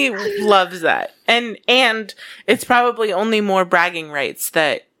 Emily loves that. And it's probably only more bragging rights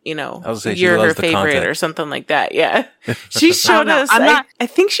that, you're her favorite content. Or something like that. Yeah. She showed us, I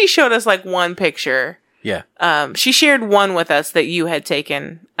think she showed us like one picture. Yeah. She shared one with us that you had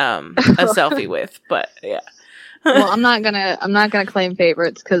taken a selfie with, but yeah. Well, I'm not gonna claim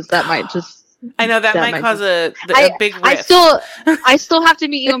favorites because that might just. I know that might cause a big rift. I still have to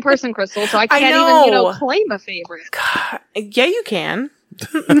meet you in person, Crystal, so I can't even, claim a favorite. God, yeah, you can.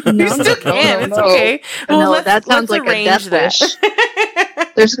 No, you still can. It's okay. Well, no, that sounds like a death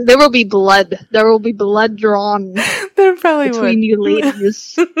that. wish. There will be blood. There will be blood drawn. There probably between you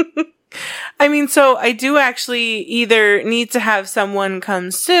ladies. I mean, so I do actually either need to have someone come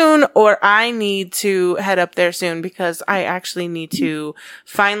soon or I need to head up there soon because I actually need to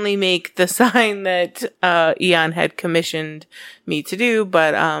finally make the sign that Eon had commissioned me to do,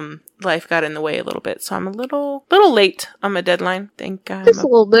 but life got in the way a little bit, so I'm a little late on my deadline. Thank God. Just a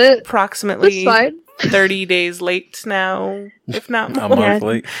little bit. Approximately 30 days late now, if not more. A month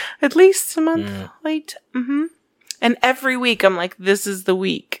late. At least a month late. Mm-hmm. And every week I'm like, this is the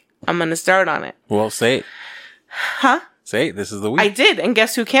week. I'm going to start on it. Well, say it. Huh? Say it. This is the week. I did. And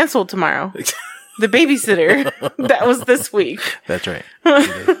guess who canceled tomorrow? The babysitter. That was this week. That's right.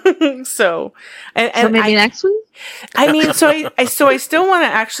 So maybe next week? I mean, so I still want to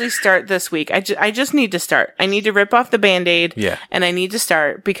actually start this week. I just need to start. I need to rip off the Band-Aid. Yeah. And I need to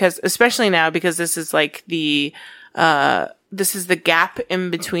start because, especially now, because this is like this is the gap in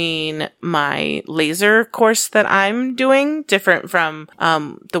between my laser course that I'm doing, different from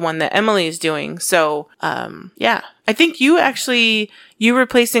the one that Emily is doing. So, yeah. I think you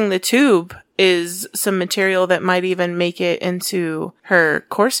replacing the tube is some material that might even make it into her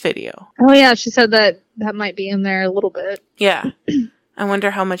course video. Oh yeah, she said that might be in there a little bit. Yeah. I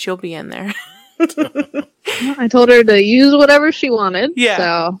wonder how much you'll be in there. I told her to use whatever she wanted.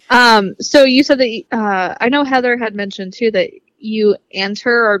 Yeah. So you said that I know Heather had mentioned too that you and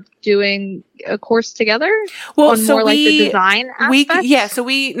her are doing a course together. Well, on so more like the design aspect? So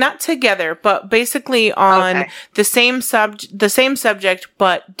we not together, but basically on the same subject,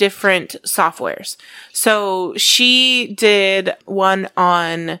 but different softwares. So she did one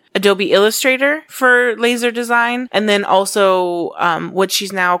on Adobe Illustrator for laser design, and then also what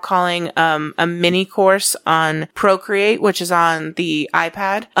she's now calling a mini course on Procreate, which is on the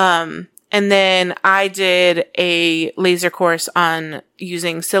iPad. And then I did a laser course on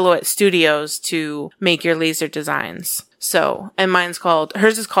using Silhouette Studios to make your laser designs. So, and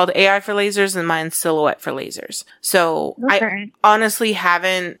hers is called AI for Lasers and mine's Silhouette for Lasers. So I honestly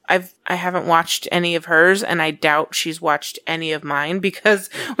haven't watched any of hers and I doubt she's watched any of mine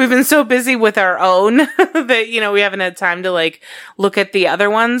because we've been so busy with our own that, we haven't had time to like look at the other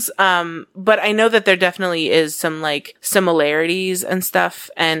ones. But I know that there definitely is some like similarities and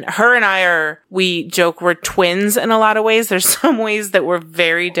stuff. And her and we joke we're twins in a lot of ways. There's some ways that we're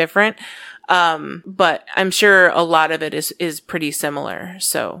very different. But I'm sure a lot of it is pretty similar.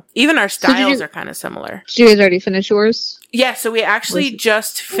 So even our styles are kind of similar. Did you guys already finish yours? Yeah. So we actually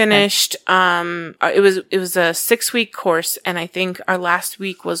just finished, it was a 6-week course. And I think our last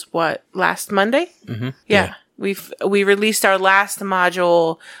week was last Monday? Mm-hmm. Yeah. We released our last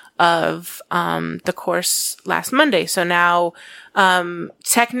module of the course last Monday. So now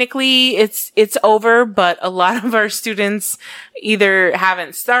technically it's over, but a lot of our students either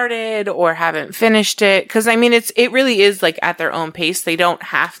haven't started or haven't finished it. Cause I mean, it really is like at their own pace. They don't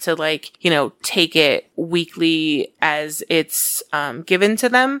have to like, take it weekly as it's given to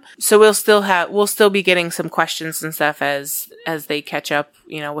them. So we'll still be getting some questions and stuff as they catch up,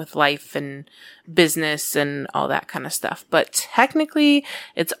 with life and business and all that kind of stuff. But technically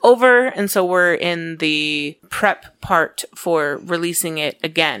it's over. And so we're in the prep part for releasing it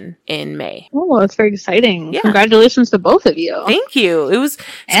again in May. Oh, that's very exciting. Yeah. Congratulations to both of you. Thank you.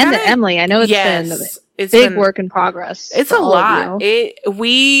 And to Emily. I know it's been work in progress. It's a lot.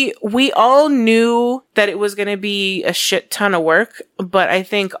 We all knew that it was going to be a shit ton of work, but I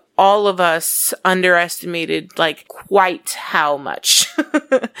think all of us underestimated like quite how much.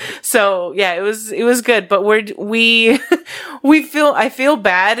 So yeah, it was good, but I feel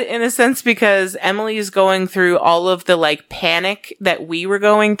bad in a sense because Emily is going through all of the like panic that we were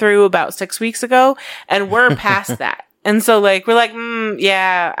going through about 6 weeks ago, and we're past that. And so like, we're like,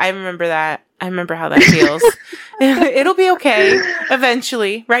 yeah, I remember that. I remember how that feels. It'll be okay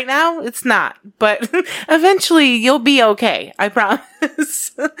eventually. Right now, it's not, but eventually you'll be okay. I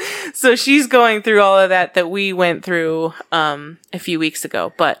promise. So she's going through all of that we went through, a few weeks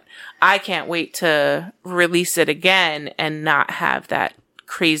ago, but I can't wait to release it again and not have that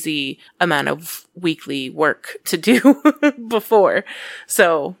crazy amount of weekly work to do before.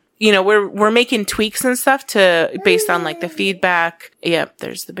 So, we're making tweaks and stuff based on like the feedback. Yep,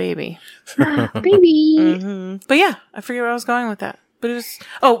 there's the baby. Baby. Mm-hmm. But yeah, I forget where I was going with that. But it was,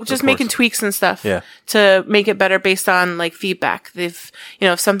 just making tweaks and stuff to make it better based on like feedback. If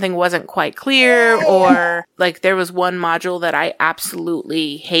something wasn't quite clear or like there was one module that I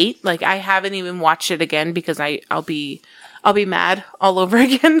absolutely hate, like I haven't even watched it again because I'll be mad all over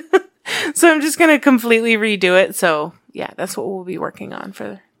again. So I'm just going to completely redo it. So yeah, that's what we'll be working on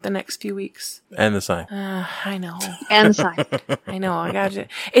for the next few weeks. And the sign. I know. And the sign. I know. I got it.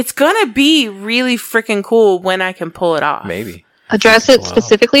 It's going to be really freaking cool when I can pull it off. Maybe. Address it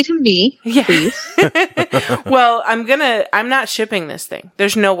specifically to me, please. Well, I'm not shipping this thing.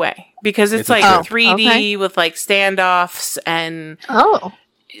 There's no way. Because it's like 3D with like standoffs and... Oh.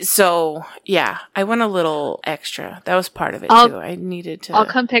 So, yeah, I went a little extra. That was part of it, too. I needed to... I'll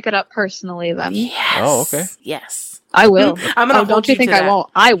come pick it up personally, then. Yes. Oh, okay. Yes. I will. I'm gonna don't you think I won't?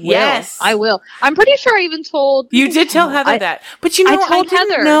 I will. Yes. I will. I'm pretty sure I even told... You did tell Heather that. But I told Heather.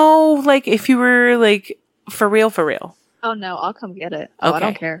 Didn't know, like, if you were, like, for real. Oh, no, I'll come get it. Okay. I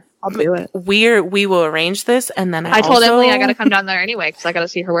don't care. I'll do it. We will arrange this, and then I told Emily I gotta come down there anyway, because I gotta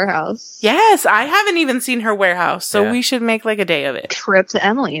see her warehouse. Yes, I haven't even seen her warehouse, so we should make like a day of it. Trip to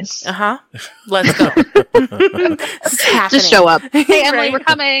Emily's. Let's go. This is happening. Just show up. Hey, Emily, we're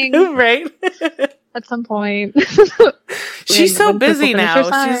coming. Right. At some point. She's so busy now.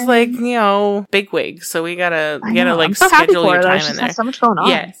 She's like, bigwig, so we gotta like schedule your time in there. Has so much going on.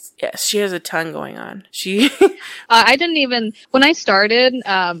 Yes, she has a ton going on. I didn't even when I started,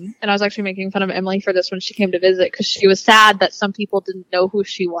 and I was actually making fun of Emily for this when she came to visit because she was sad that some people didn't know who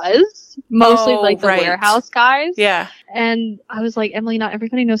she was, mostly like the warehouse guys. Yeah, and I was like, Emily, not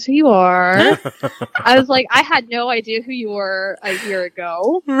everybody knows who you are. I was like, I had no idea who you were a year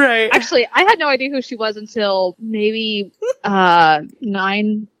ago. Right. Actually, I had no idea who she was until maybe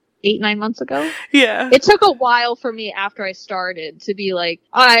 9 months ago. Yeah. It took a while for me after I started to be like,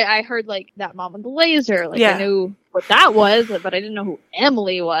 I heard like that mom with the laser. Like I knew what that was, but I didn't know who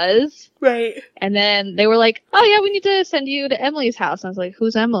Emily was. Right. And then they were like, oh yeah, we need to send you to Emily's house. And I was like,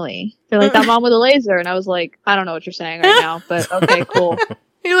 who's Emily? They're like, that mom with the laser. And I was like, I don't know what you're saying right now, but okay, cool.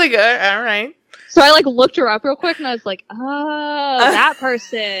 You're like, all right. So I like looked her up real quick and I was like, oh, that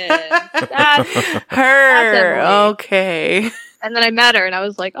person. That's her. That's okay. And then I met her and I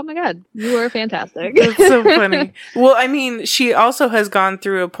was like, oh my God, you are fantastic. That's so funny. Well, I mean, she also has gone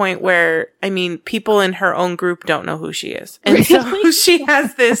through a point where, people in her own group don't know who she is. And really? So she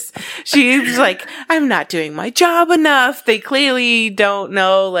has this, she's like, I'm not doing my job enough. They clearly don't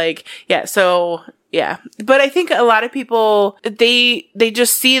know, yeah. But I think a lot of people, they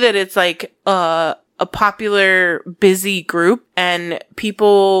just see that it's like, a popular, busy group and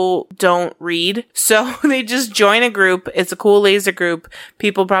people don't read. So they just join a group. It's a cool laser group.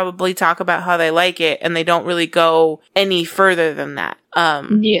 People probably talk about how they like it and they don't really go any further than that.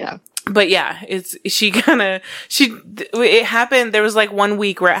 Yeah. But yeah, it happened. There was like 1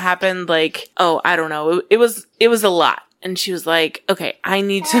 week where it happened like, I don't know. It was a lot. and she was like, okay, I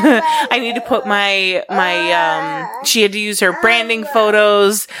need to put my she had to use her branding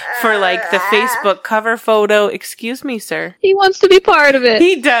photos for like the Facebook cover photo. Excuse me, sir. He wants to be part of it.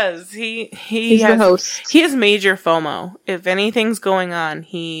 He does. He's the host. He has major FOMO. If anything's going on,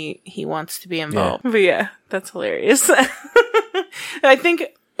 he wants to be involved. Yeah. But yeah, that's hilarious. I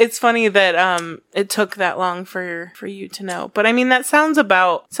think it's funny that it took that long for you to know. But I mean, that sounds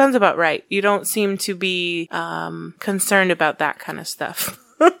about right. You don't seem to be concerned about that kind of stuff.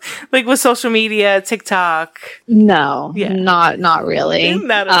 Like with social media, TikTok. No, not really.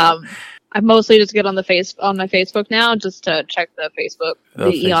 Not at all. I mostly just get on my Facebook now just to check the Facebook, the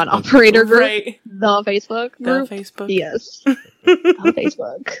Aeon operator group. Right. The Facebook group. The Facebook. Yes. On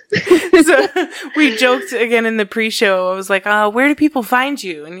Facebook. So we joked again in the pre-show. I was like, where do people find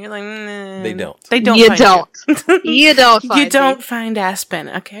you? And you're like, nah, they don't. They don't. You find don't. You. You don't find You don't find Aspen,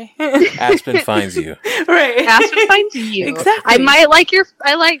 okay? Aspen finds you. Right. Aspen finds you. Exactly. I might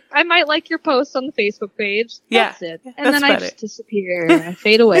like your post on the Facebook page. That's it. And then I just disappear and I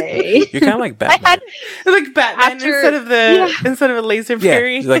fade away. You're kind of like Batman. Like Batman instead of a laser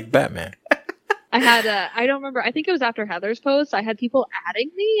fairy. Yeah, like Batman. I don't remember. I think it was after Heather's post. I had people adding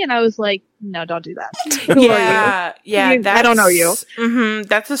me, and I was like, "No, don't do that." Who are you? I don't know you. Mm-hmm,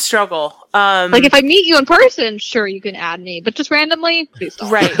 that's a struggle. Like if I meet you in person, sure you can add me, but just randomly, please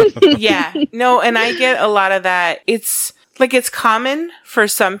don't. Right? Yeah. No, and I get a lot of that. It's common for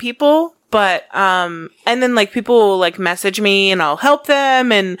some people. But, and then like people will like message me and I'll help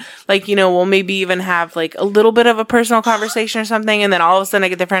them and like, we'll maybe even have like a little bit of a personal conversation or something. And then all of a sudden I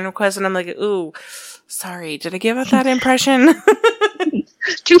get the friend request and I'm like, ooh, sorry, did I give out that impression?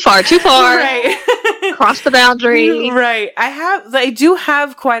 Too far. Right. Cross the boundary. Right. I do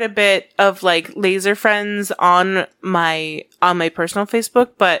have quite a bit of like laser friends on my personal Facebook,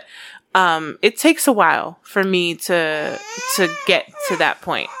 but, it takes a while for me to get to that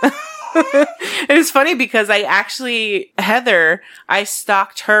point. It was funny because Heather, I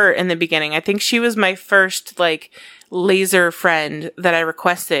stalked her in the beginning. I think she was my first like laser friend that I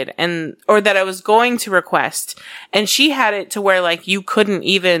requested or that I was going to request. And she had it to where like you couldn't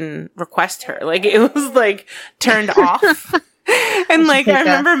even request her. Like it was like turned off. And like I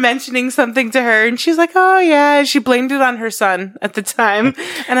remember mentioning something to her and she's like, oh yeah, she blamed it on her son at the time.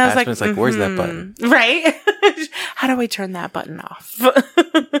 And I was like, where's that button? Right? How do I turn that button off?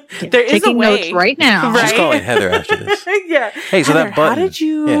 Yeah, there is a way notes right now. Right? She's calling Heather after this. Yeah. Hey, so Heather, that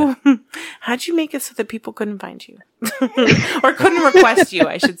button. How'd you make it so that people couldn't find you? Or couldn't request you,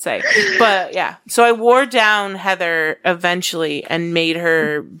 I should say. But yeah. So I wore down Heather eventually and made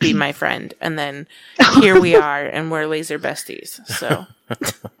her be my friend. And then here we are and we're laser besties. So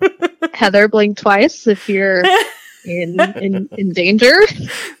Heather, blink twice if you're in danger.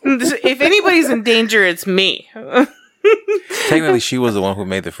 If anybody's in danger, it's me. Technically, she was the one who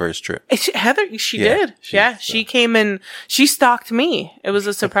made the first trip. Heather, she did. She came and she stalked me. It was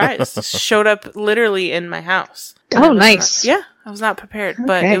a surprise. Showed up literally in my house. Oh, nice. I was not prepared,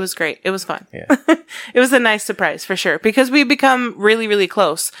 but it was great. It was fun. Yeah. It was a nice surprise for sure because we become really, really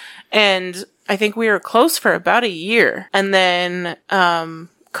close. And I think we were close for about a year. And then,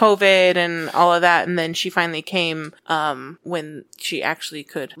 COVID and all of that. And then she finally came, when she actually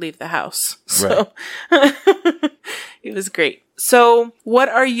could leave the house. So it was great. So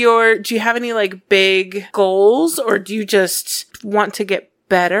do you have any like big goals or do you just want to get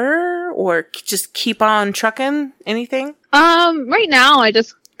better or just keep on trucking? Anything? Right now I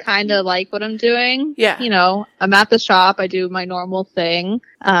just kind of like what I'm doing. Yeah. I'm at the shop. I do my normal thing.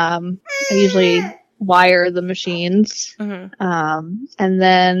 I usually wire the machines. Mm-hmm. And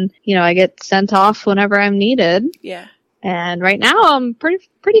then, I get sent off whenever I'm needed. Yeah. And right now I'm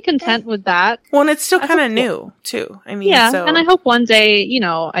pretty content with that. Well, and it's still kind of new too. I mean, and I hope one day,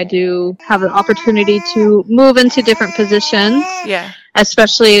 I do have an opportunity to move into different positions. Yeah.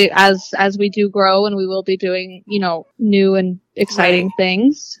 Especially as we do grow and we will be doing, new and exciting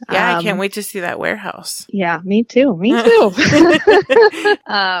things. Yeah, I can't wait to see that warehouse. Yeah, me too. So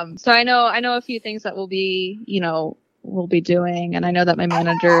I know a few things that we'll be doing, and I know that my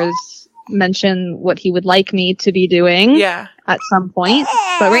managers mention what he would like me to be doing at some point.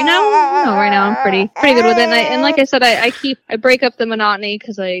 But right now I'm pretty good with it. And like I said, I break up the monotony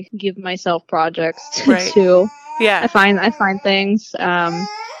because I give myself projects to. Yeah. I find things. And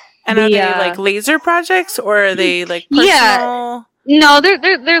are they like laser projects or are they like personal? Yeah. No,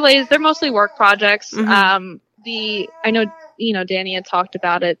 they're laser. They're mostly work projects. Mm-hmm. I know, Danny had talked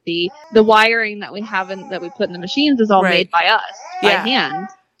about it. The wiring that we have that we put in the machines is all made by us by hand.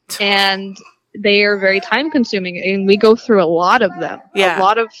 And they are very time consuming and we go through a lot of them. A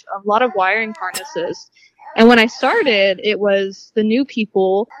lot of wiring harnesses. And when I started, it was the new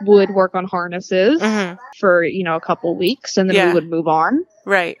people would work on harnesses for, a couple weeks, and then we would move on.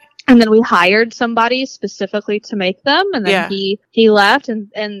 Right. And then we hired somebody specifically to make them, and then he left,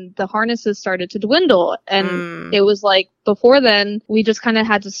 and the harnesses started to dwindle. And it was like, before then, we just kind of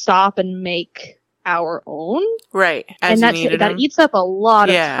had to stop and make our own. Right. And that eats up a lot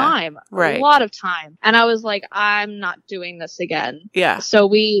of time. Right. A lot of time. And I was like, I'm not doing this again. Yeah. So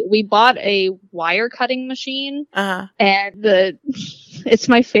we bought a wire cutting machine. And it's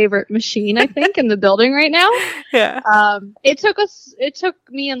my favorite machine, I think, in the building right now. Yeah. It took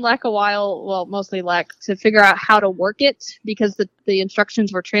me and Lek a while, well, mostly Lek, to figure out how to work it, because the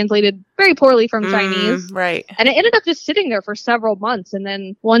instructions were translated very poorly from Chinese. Right. And it ended up just sitting there for several months. And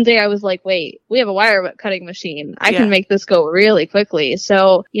then one day I was like, wait, we have a wire cutting machine. I can make this go really quickly.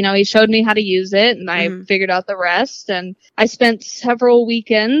 So, he showed me how to use it, and I figured out the rest. And I spent several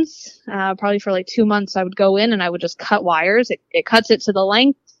weekends, probably for like 2 months, I would go in and I would just cut wires. It cuts it to the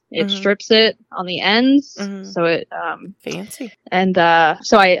length. It strips it on the ends. So it, fancy. And,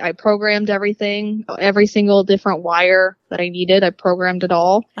 so I programmed everything, every single different wire that I needed. I programmed it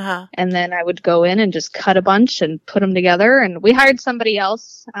all. And then I would go in and just cut a bunch and put them together. And we hired somebody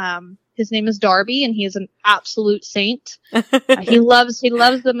else. His name is Darby, and he is an absolute saint. He loves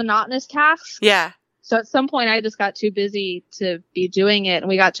the monotonous tasks. Yeah. So at some point I just got too busy to be doing it, and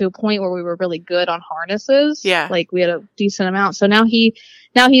we got to a point where we were really good on harnesses. Yeah. Like we had a decent amount. So now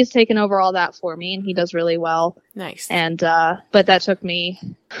he's taken over all that for me, and he does really well. Nice. And but that took me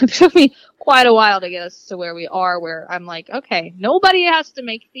quite a while to get us to where we are, where I'm like, okay, nobody has to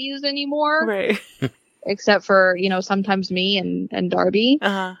make these anymore. Right. Except for, sometimes me and Darby.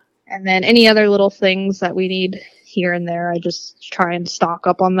 And then any other little things that we need here and there, I just try and stock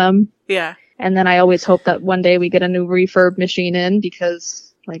up on them. Yeah. And then I always hope that one day we get a new refurb machine in,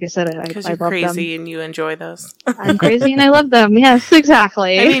 because, like I said, I Because love you're crazy them. and you enjoy those. I'm crazy and I love them. Yes,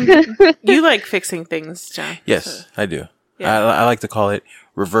 exactly. I mean, you like fixing things, John. Yes, so. I do. Yeah. I like to call it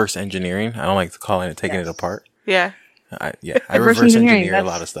reverse engineering. I don't like to call it taking it apart. Yeah. I reverse engineer a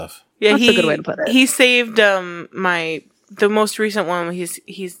lot of stuff. Yeah, that's a good way to put it. He saved the most recent one.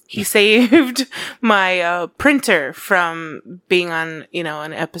 He saved my printer from being on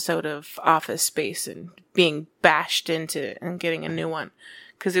an episode of Office Space and being bashed into and getting a new one,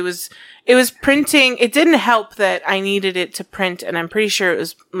 because it was printing. It didn't help that I needed it to print, and I'm pretty sure it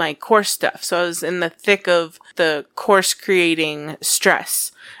was my course stuff. So I was in the thick of the course creating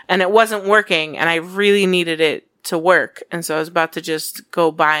stress, and it wasn't working, and I really needed it to work. And so I was about to just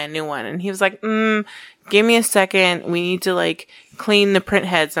go buy a new one. And he was like, give me a second. We need to clean the print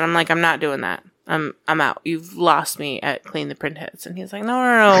heads. And I'm like, I'm not doing that. I'm out. You've lost me at clean the print heads. And he's like,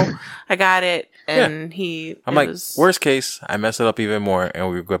 no, I got it. And worst case, I mess it up even more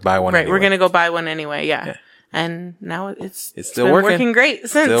and we go buy one. Right. Anyway. We're going to go buy one anyway. Yeah. And now it's still been working great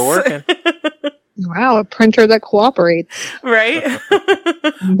since. Still working. Wow, a printer that cooperates. Right?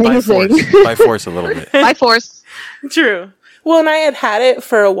 Amazing. By force a little bit. By force. True. Well, and I had it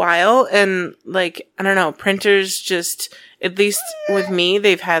for a while, and I don't know, printers just, at least with me,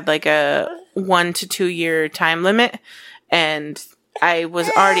 they've had a 1 to 2 year time limit, and I was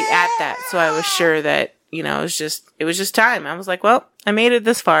already at that, so I was sure that, it was just time. I was like, well, I made it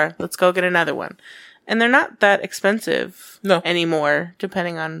this far. Let's go get another one. And they're not that expensive anymore,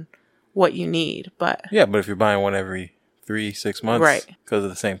 depending on what you need, but if you're buying one every 3-6 months, right, because of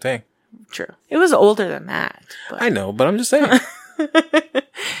the same thing. True. It was older than that. I know, but I'm just saying.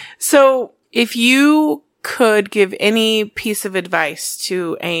 So, if you could give any piece of advice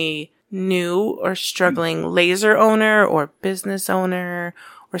to a new or struggling laser owner or business owner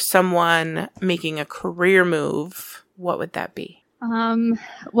or someone making a career move, what would that be?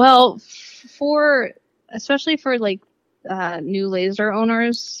 Well, especially for new laser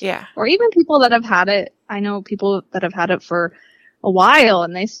owners, or even people that have had it. I know people that have had it for a while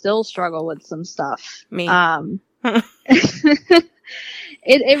and they still struggle with some stuff. Me.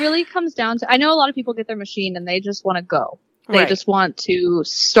 It really comes down to, I know a lot of people get their machine and they just want to go. They just want to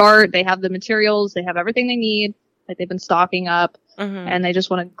start. They have the materials. They have everything they need. They've been stocking up, and they just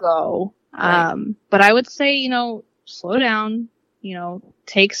want to go. But I would say, slow down,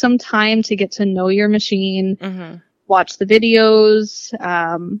 take some time to get to know your machine, watch the videos,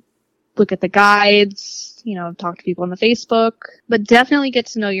 look at the guides, talk to people on the Facebook, but definitely get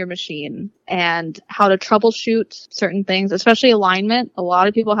to know your machine and how to troubleshoot certain things, especially alignment. A lot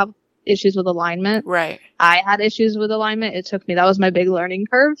of people have issues with alignment. Right. I had issues with alignment. That was my big learning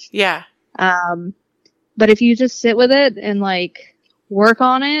curve. Yeah. But if you just sit with it and work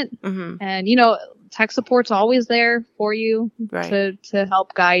on it, and tech support's always there for you to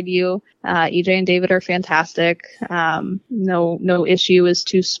help guide you. EJ and David are fantastic. No issue is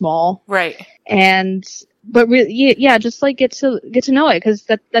too small. Right. But really, yeah, just like get to know it, because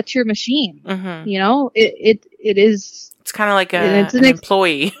that's your machine. Mm-hmm. You know, it is. It's kind of like an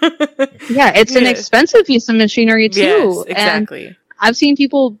employee. Yeah, it's an expensive piece of machinery too. Yes, exactly. And I've seen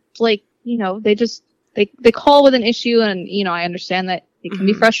people like, you know, they call with an issue, and you know, I understand that it can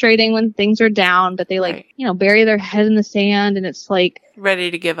be frustrating when things are down, but they you know, bury their head in the sand, and it's like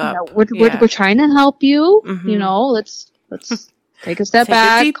ready to give up. You know, we're trying to help you. You know, let's take a step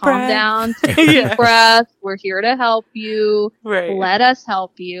back, calm down, take a deep breath. We're here to help you. Right. Let us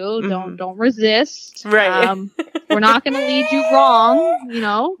help you. Don't resist. Right. We're not going to lead you wrong, you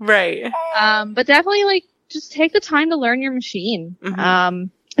know? Right. But definitely, like, just take the time to learn your machine.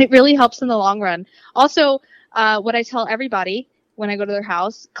 It really helps in the long run. Also, what I tell everybody when I go to their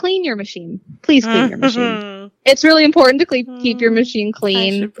house, clean your machine. Please clean your machine. It's really important to keep your machine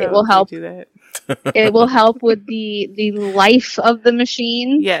clean. It will help. Do that. It will help with the life of the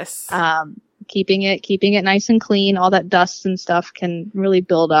machine. Yes. Keeping it nice and clean. All that dust and stuff can really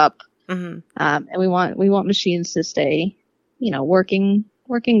build up. And we want machines to stay, you know, working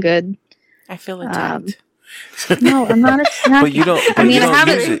good. I feel attacked. No, I'm not attacked. But you don't. I mean, I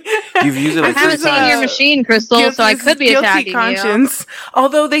haven't. Use it. You've used it. Like I haven't seen your machine, Crystal, so I could be attacking conscience. You.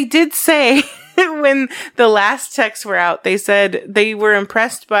 Although they did say when the last texts were out, they said they were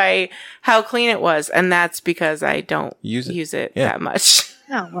impressed by how clean it was, and that's because I don't use it that much.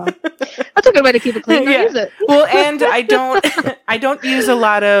 Oh, well, that's a good way to keep it clean. Don't use it. Well, and I don't use a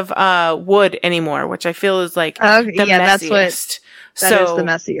lot of wood anymore, which I feel is like the messiest. That is the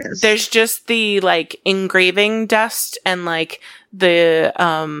messiest. There's just the like engraving dust and like the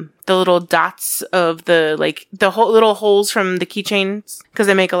little dots of the like the whole little holes from the keychains, because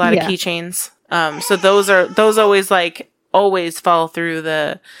I make a lot of keychains. So those always fall through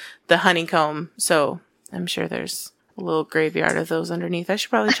the honeycomb. So I'm sure there's a little graveyard of those underneath. I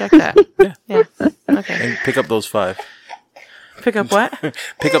should probably check that. Yeah. Okay. And pick up those 5. Pick up what?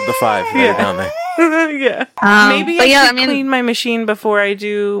 Pick up the 5 that are down there. Yeah. Maybe I should clean my machine before I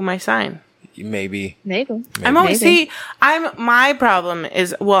do my sign. Maybe. My problem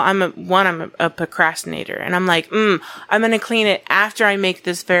is, well, I'm a procrastinator, and I'm like, I'm going to clean it after I make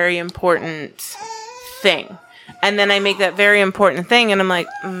this very important thing. And then I make that very important thing, and I'm like,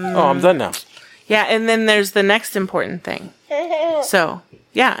 oh, I'm done now. Yeah, and then there's the next important thing. So,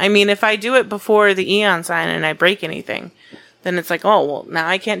 yeah, I mean, if I do it before the Eon sign and I break anything, then it's like, oh, well, now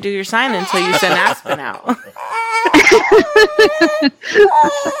I can't do your sign until you send Aspen out.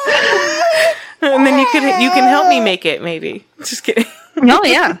 And then you can help me make it, maybe. Just kidding. Oh,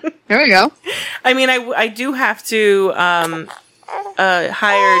 yeah. There we go. I mean, I do have to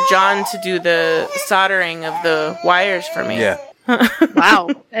hire John to do the soldering of the wires for me. Yeah. Wow.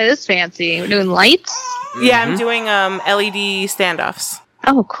 That is fancy. We're doing lights? Yeah, I'm doing LED standoffs.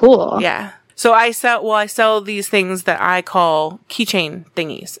 Oh, cool. Yeah. So I sell these things that I call keychain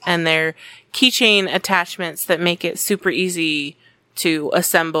thingies, and they're keychain attachments that make it super easy to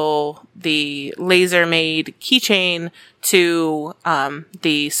assemble the laser-made keychain to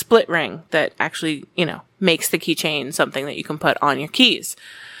the split ring that actually, you know, makes the keychain something that you can put on your keys.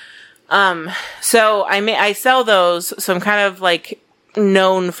 So I sell those, so I'm kind of like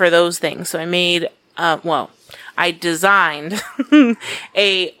known for those things. So I made, I designed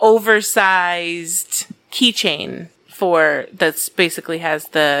a oversized keychain that's basically has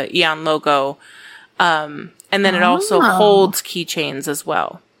the Eon logo. And then it also holds keychains as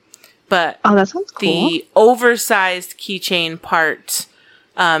well. But that sounds cool. The oversized keychain part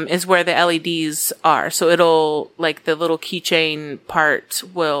is where the LEDs are. So it'll, like, the little keychain part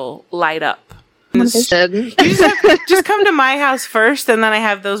will light up. You just come to my house first, and then I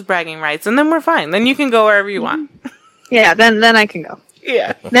have those bragging rights, and then we're fine. Then you can go wherever you want. Yeah, then I can go.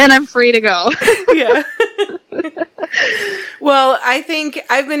 Yeah. Then I'm free to go. Yeah. Well, I think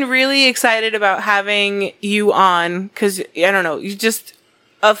I've been really excited about having you on, because, I don't know, you just,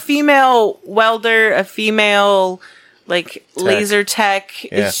 a female welder, a female, like, laser tech.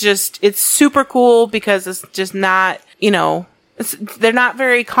 Yeah. It's super cool, because it's just not, you know, they're not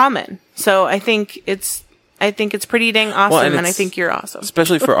very common. So I think it's pretty dang awesome, and I think you're awesome.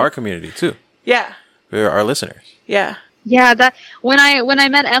 Especially for our community, too. Yeah. For our listeners. Yeah. Yeah, that when I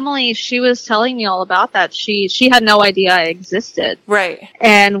met Emily, she was telling me all about that. She had no idea I existed. Right.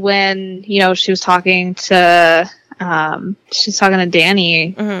 And when, you know, she was talking to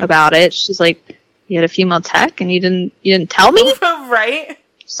Danny about it, she's like, "You had a female tech and you didn't tell me?" Right.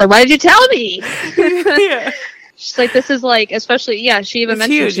 So why did you tell me? Yeah. She's like, this is like, especially, yeah, she even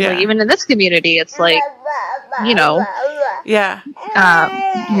mentioned, huge, she's like, even in this community, it's like, you know. Yeah.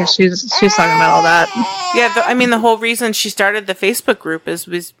 Yeah, she was talking about all that. Yeah, I mean, the whole reason she started the Facebook group is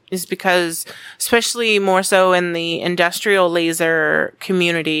because, especially more so in the industrial laser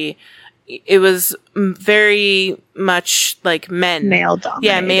community, it was very much like men. Male dominated.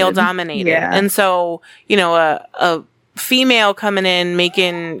 Yeah, male dominated. Yeah. And so, you know, a female coming in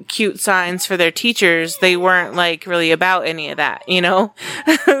making cute signs for their teachers, they weren't like really about any of that, you know?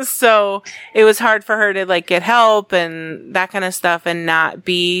 So it was hard for her to like get help and that kind of stuff and not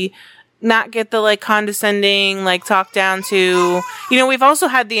get the like condescending, like talk down to, you know, we've also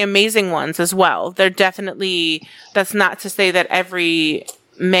had the amazing ones as well. They're definitely, that's not to say that every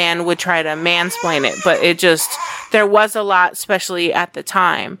man would try to mansplain it, but there was a lot, especially at the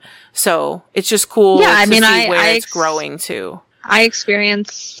time. So it's just cool to see where it's growing to. I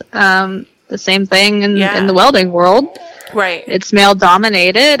experience the same thing in the welding world. Right. It's male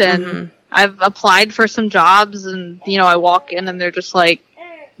dominated, and I've applied for some jobs, and you know, I walk in and they're just like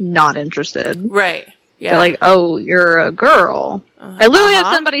not interested. Right. Yeah. They're like, "Oh, you're a girl." I literally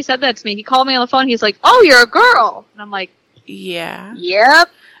had somebody said that to me. He called me on the phone. He's like, "Oh, you're a girl," and I'm like, "Yeah, yep."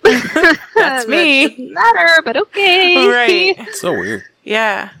 That's me. That doesn't matter, but okay. Right. It's so weird.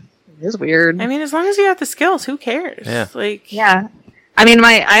 Yeah. It is weird. I mean, as long as you have the skills, who cares? Yeah. Like, yeah. I mean,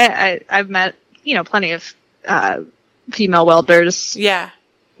 I've met, you know, plenty of female welders. Yeah.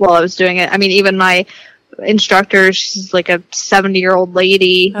 While I was doing it. I mean, even my instructor, she's like a 70-year-old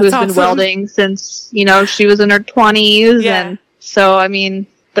lady who's been welding since, you know, she was in her 20s. Yeah. And so, I mean,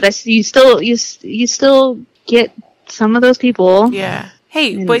 but you still get some of those people. Yeah.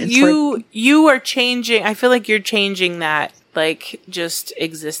 Hey, but you are changing. I feel like you're changing that, like, just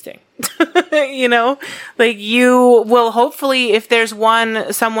existing. You know? Like, you will hopefully, if there's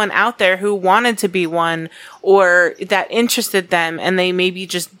someone out there who wanted to be one, or that interested them, and they maybe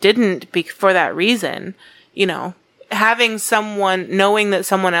just didn't for that reason, you know, having knowing that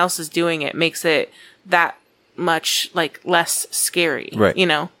someone else is doing it makes it that much, like, less scary. Right. You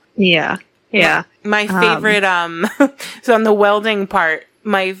know? Yeah. Yeah. My favorite, so on the welding part,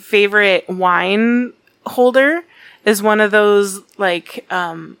 my favorite wine holder is one of those, like,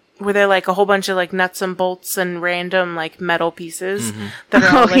 where they're like a whole bunch of like nuts and bolts and random like metal pieces that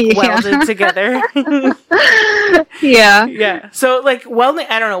are all like welded together. Yeah. Yeah. So like welding,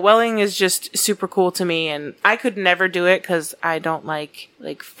 I don't know, welding is just super cool to me, and I could never do it because I don't like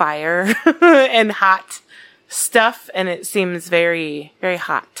fire and hot stuff, and it seems very, very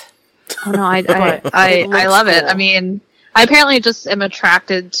hot. Oh no, I love it. I mean, I apparently just am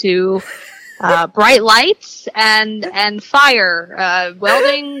attracted to bright lights and fire,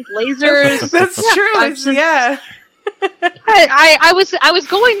 welding, lasers. That's true. Yeah. I was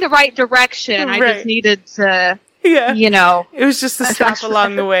going the right direction. Right. I just needed to, you know. It was just a stop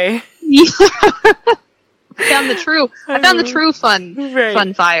along the way. Yeah. I found the true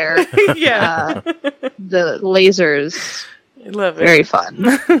fun fire. Yeah. The lasers. I love it. Very fun.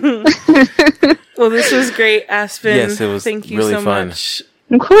 Well, this was great, Aspen. Yes, it was. Thank you really so fun. much.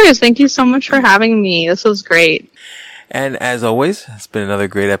 Of course. Thank you so much for having me. This was great. And as always, it's been another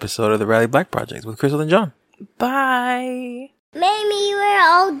great episode of the Riley Black Project with Crystal and John. Bye. Maybe we're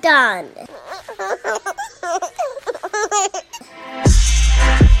all done.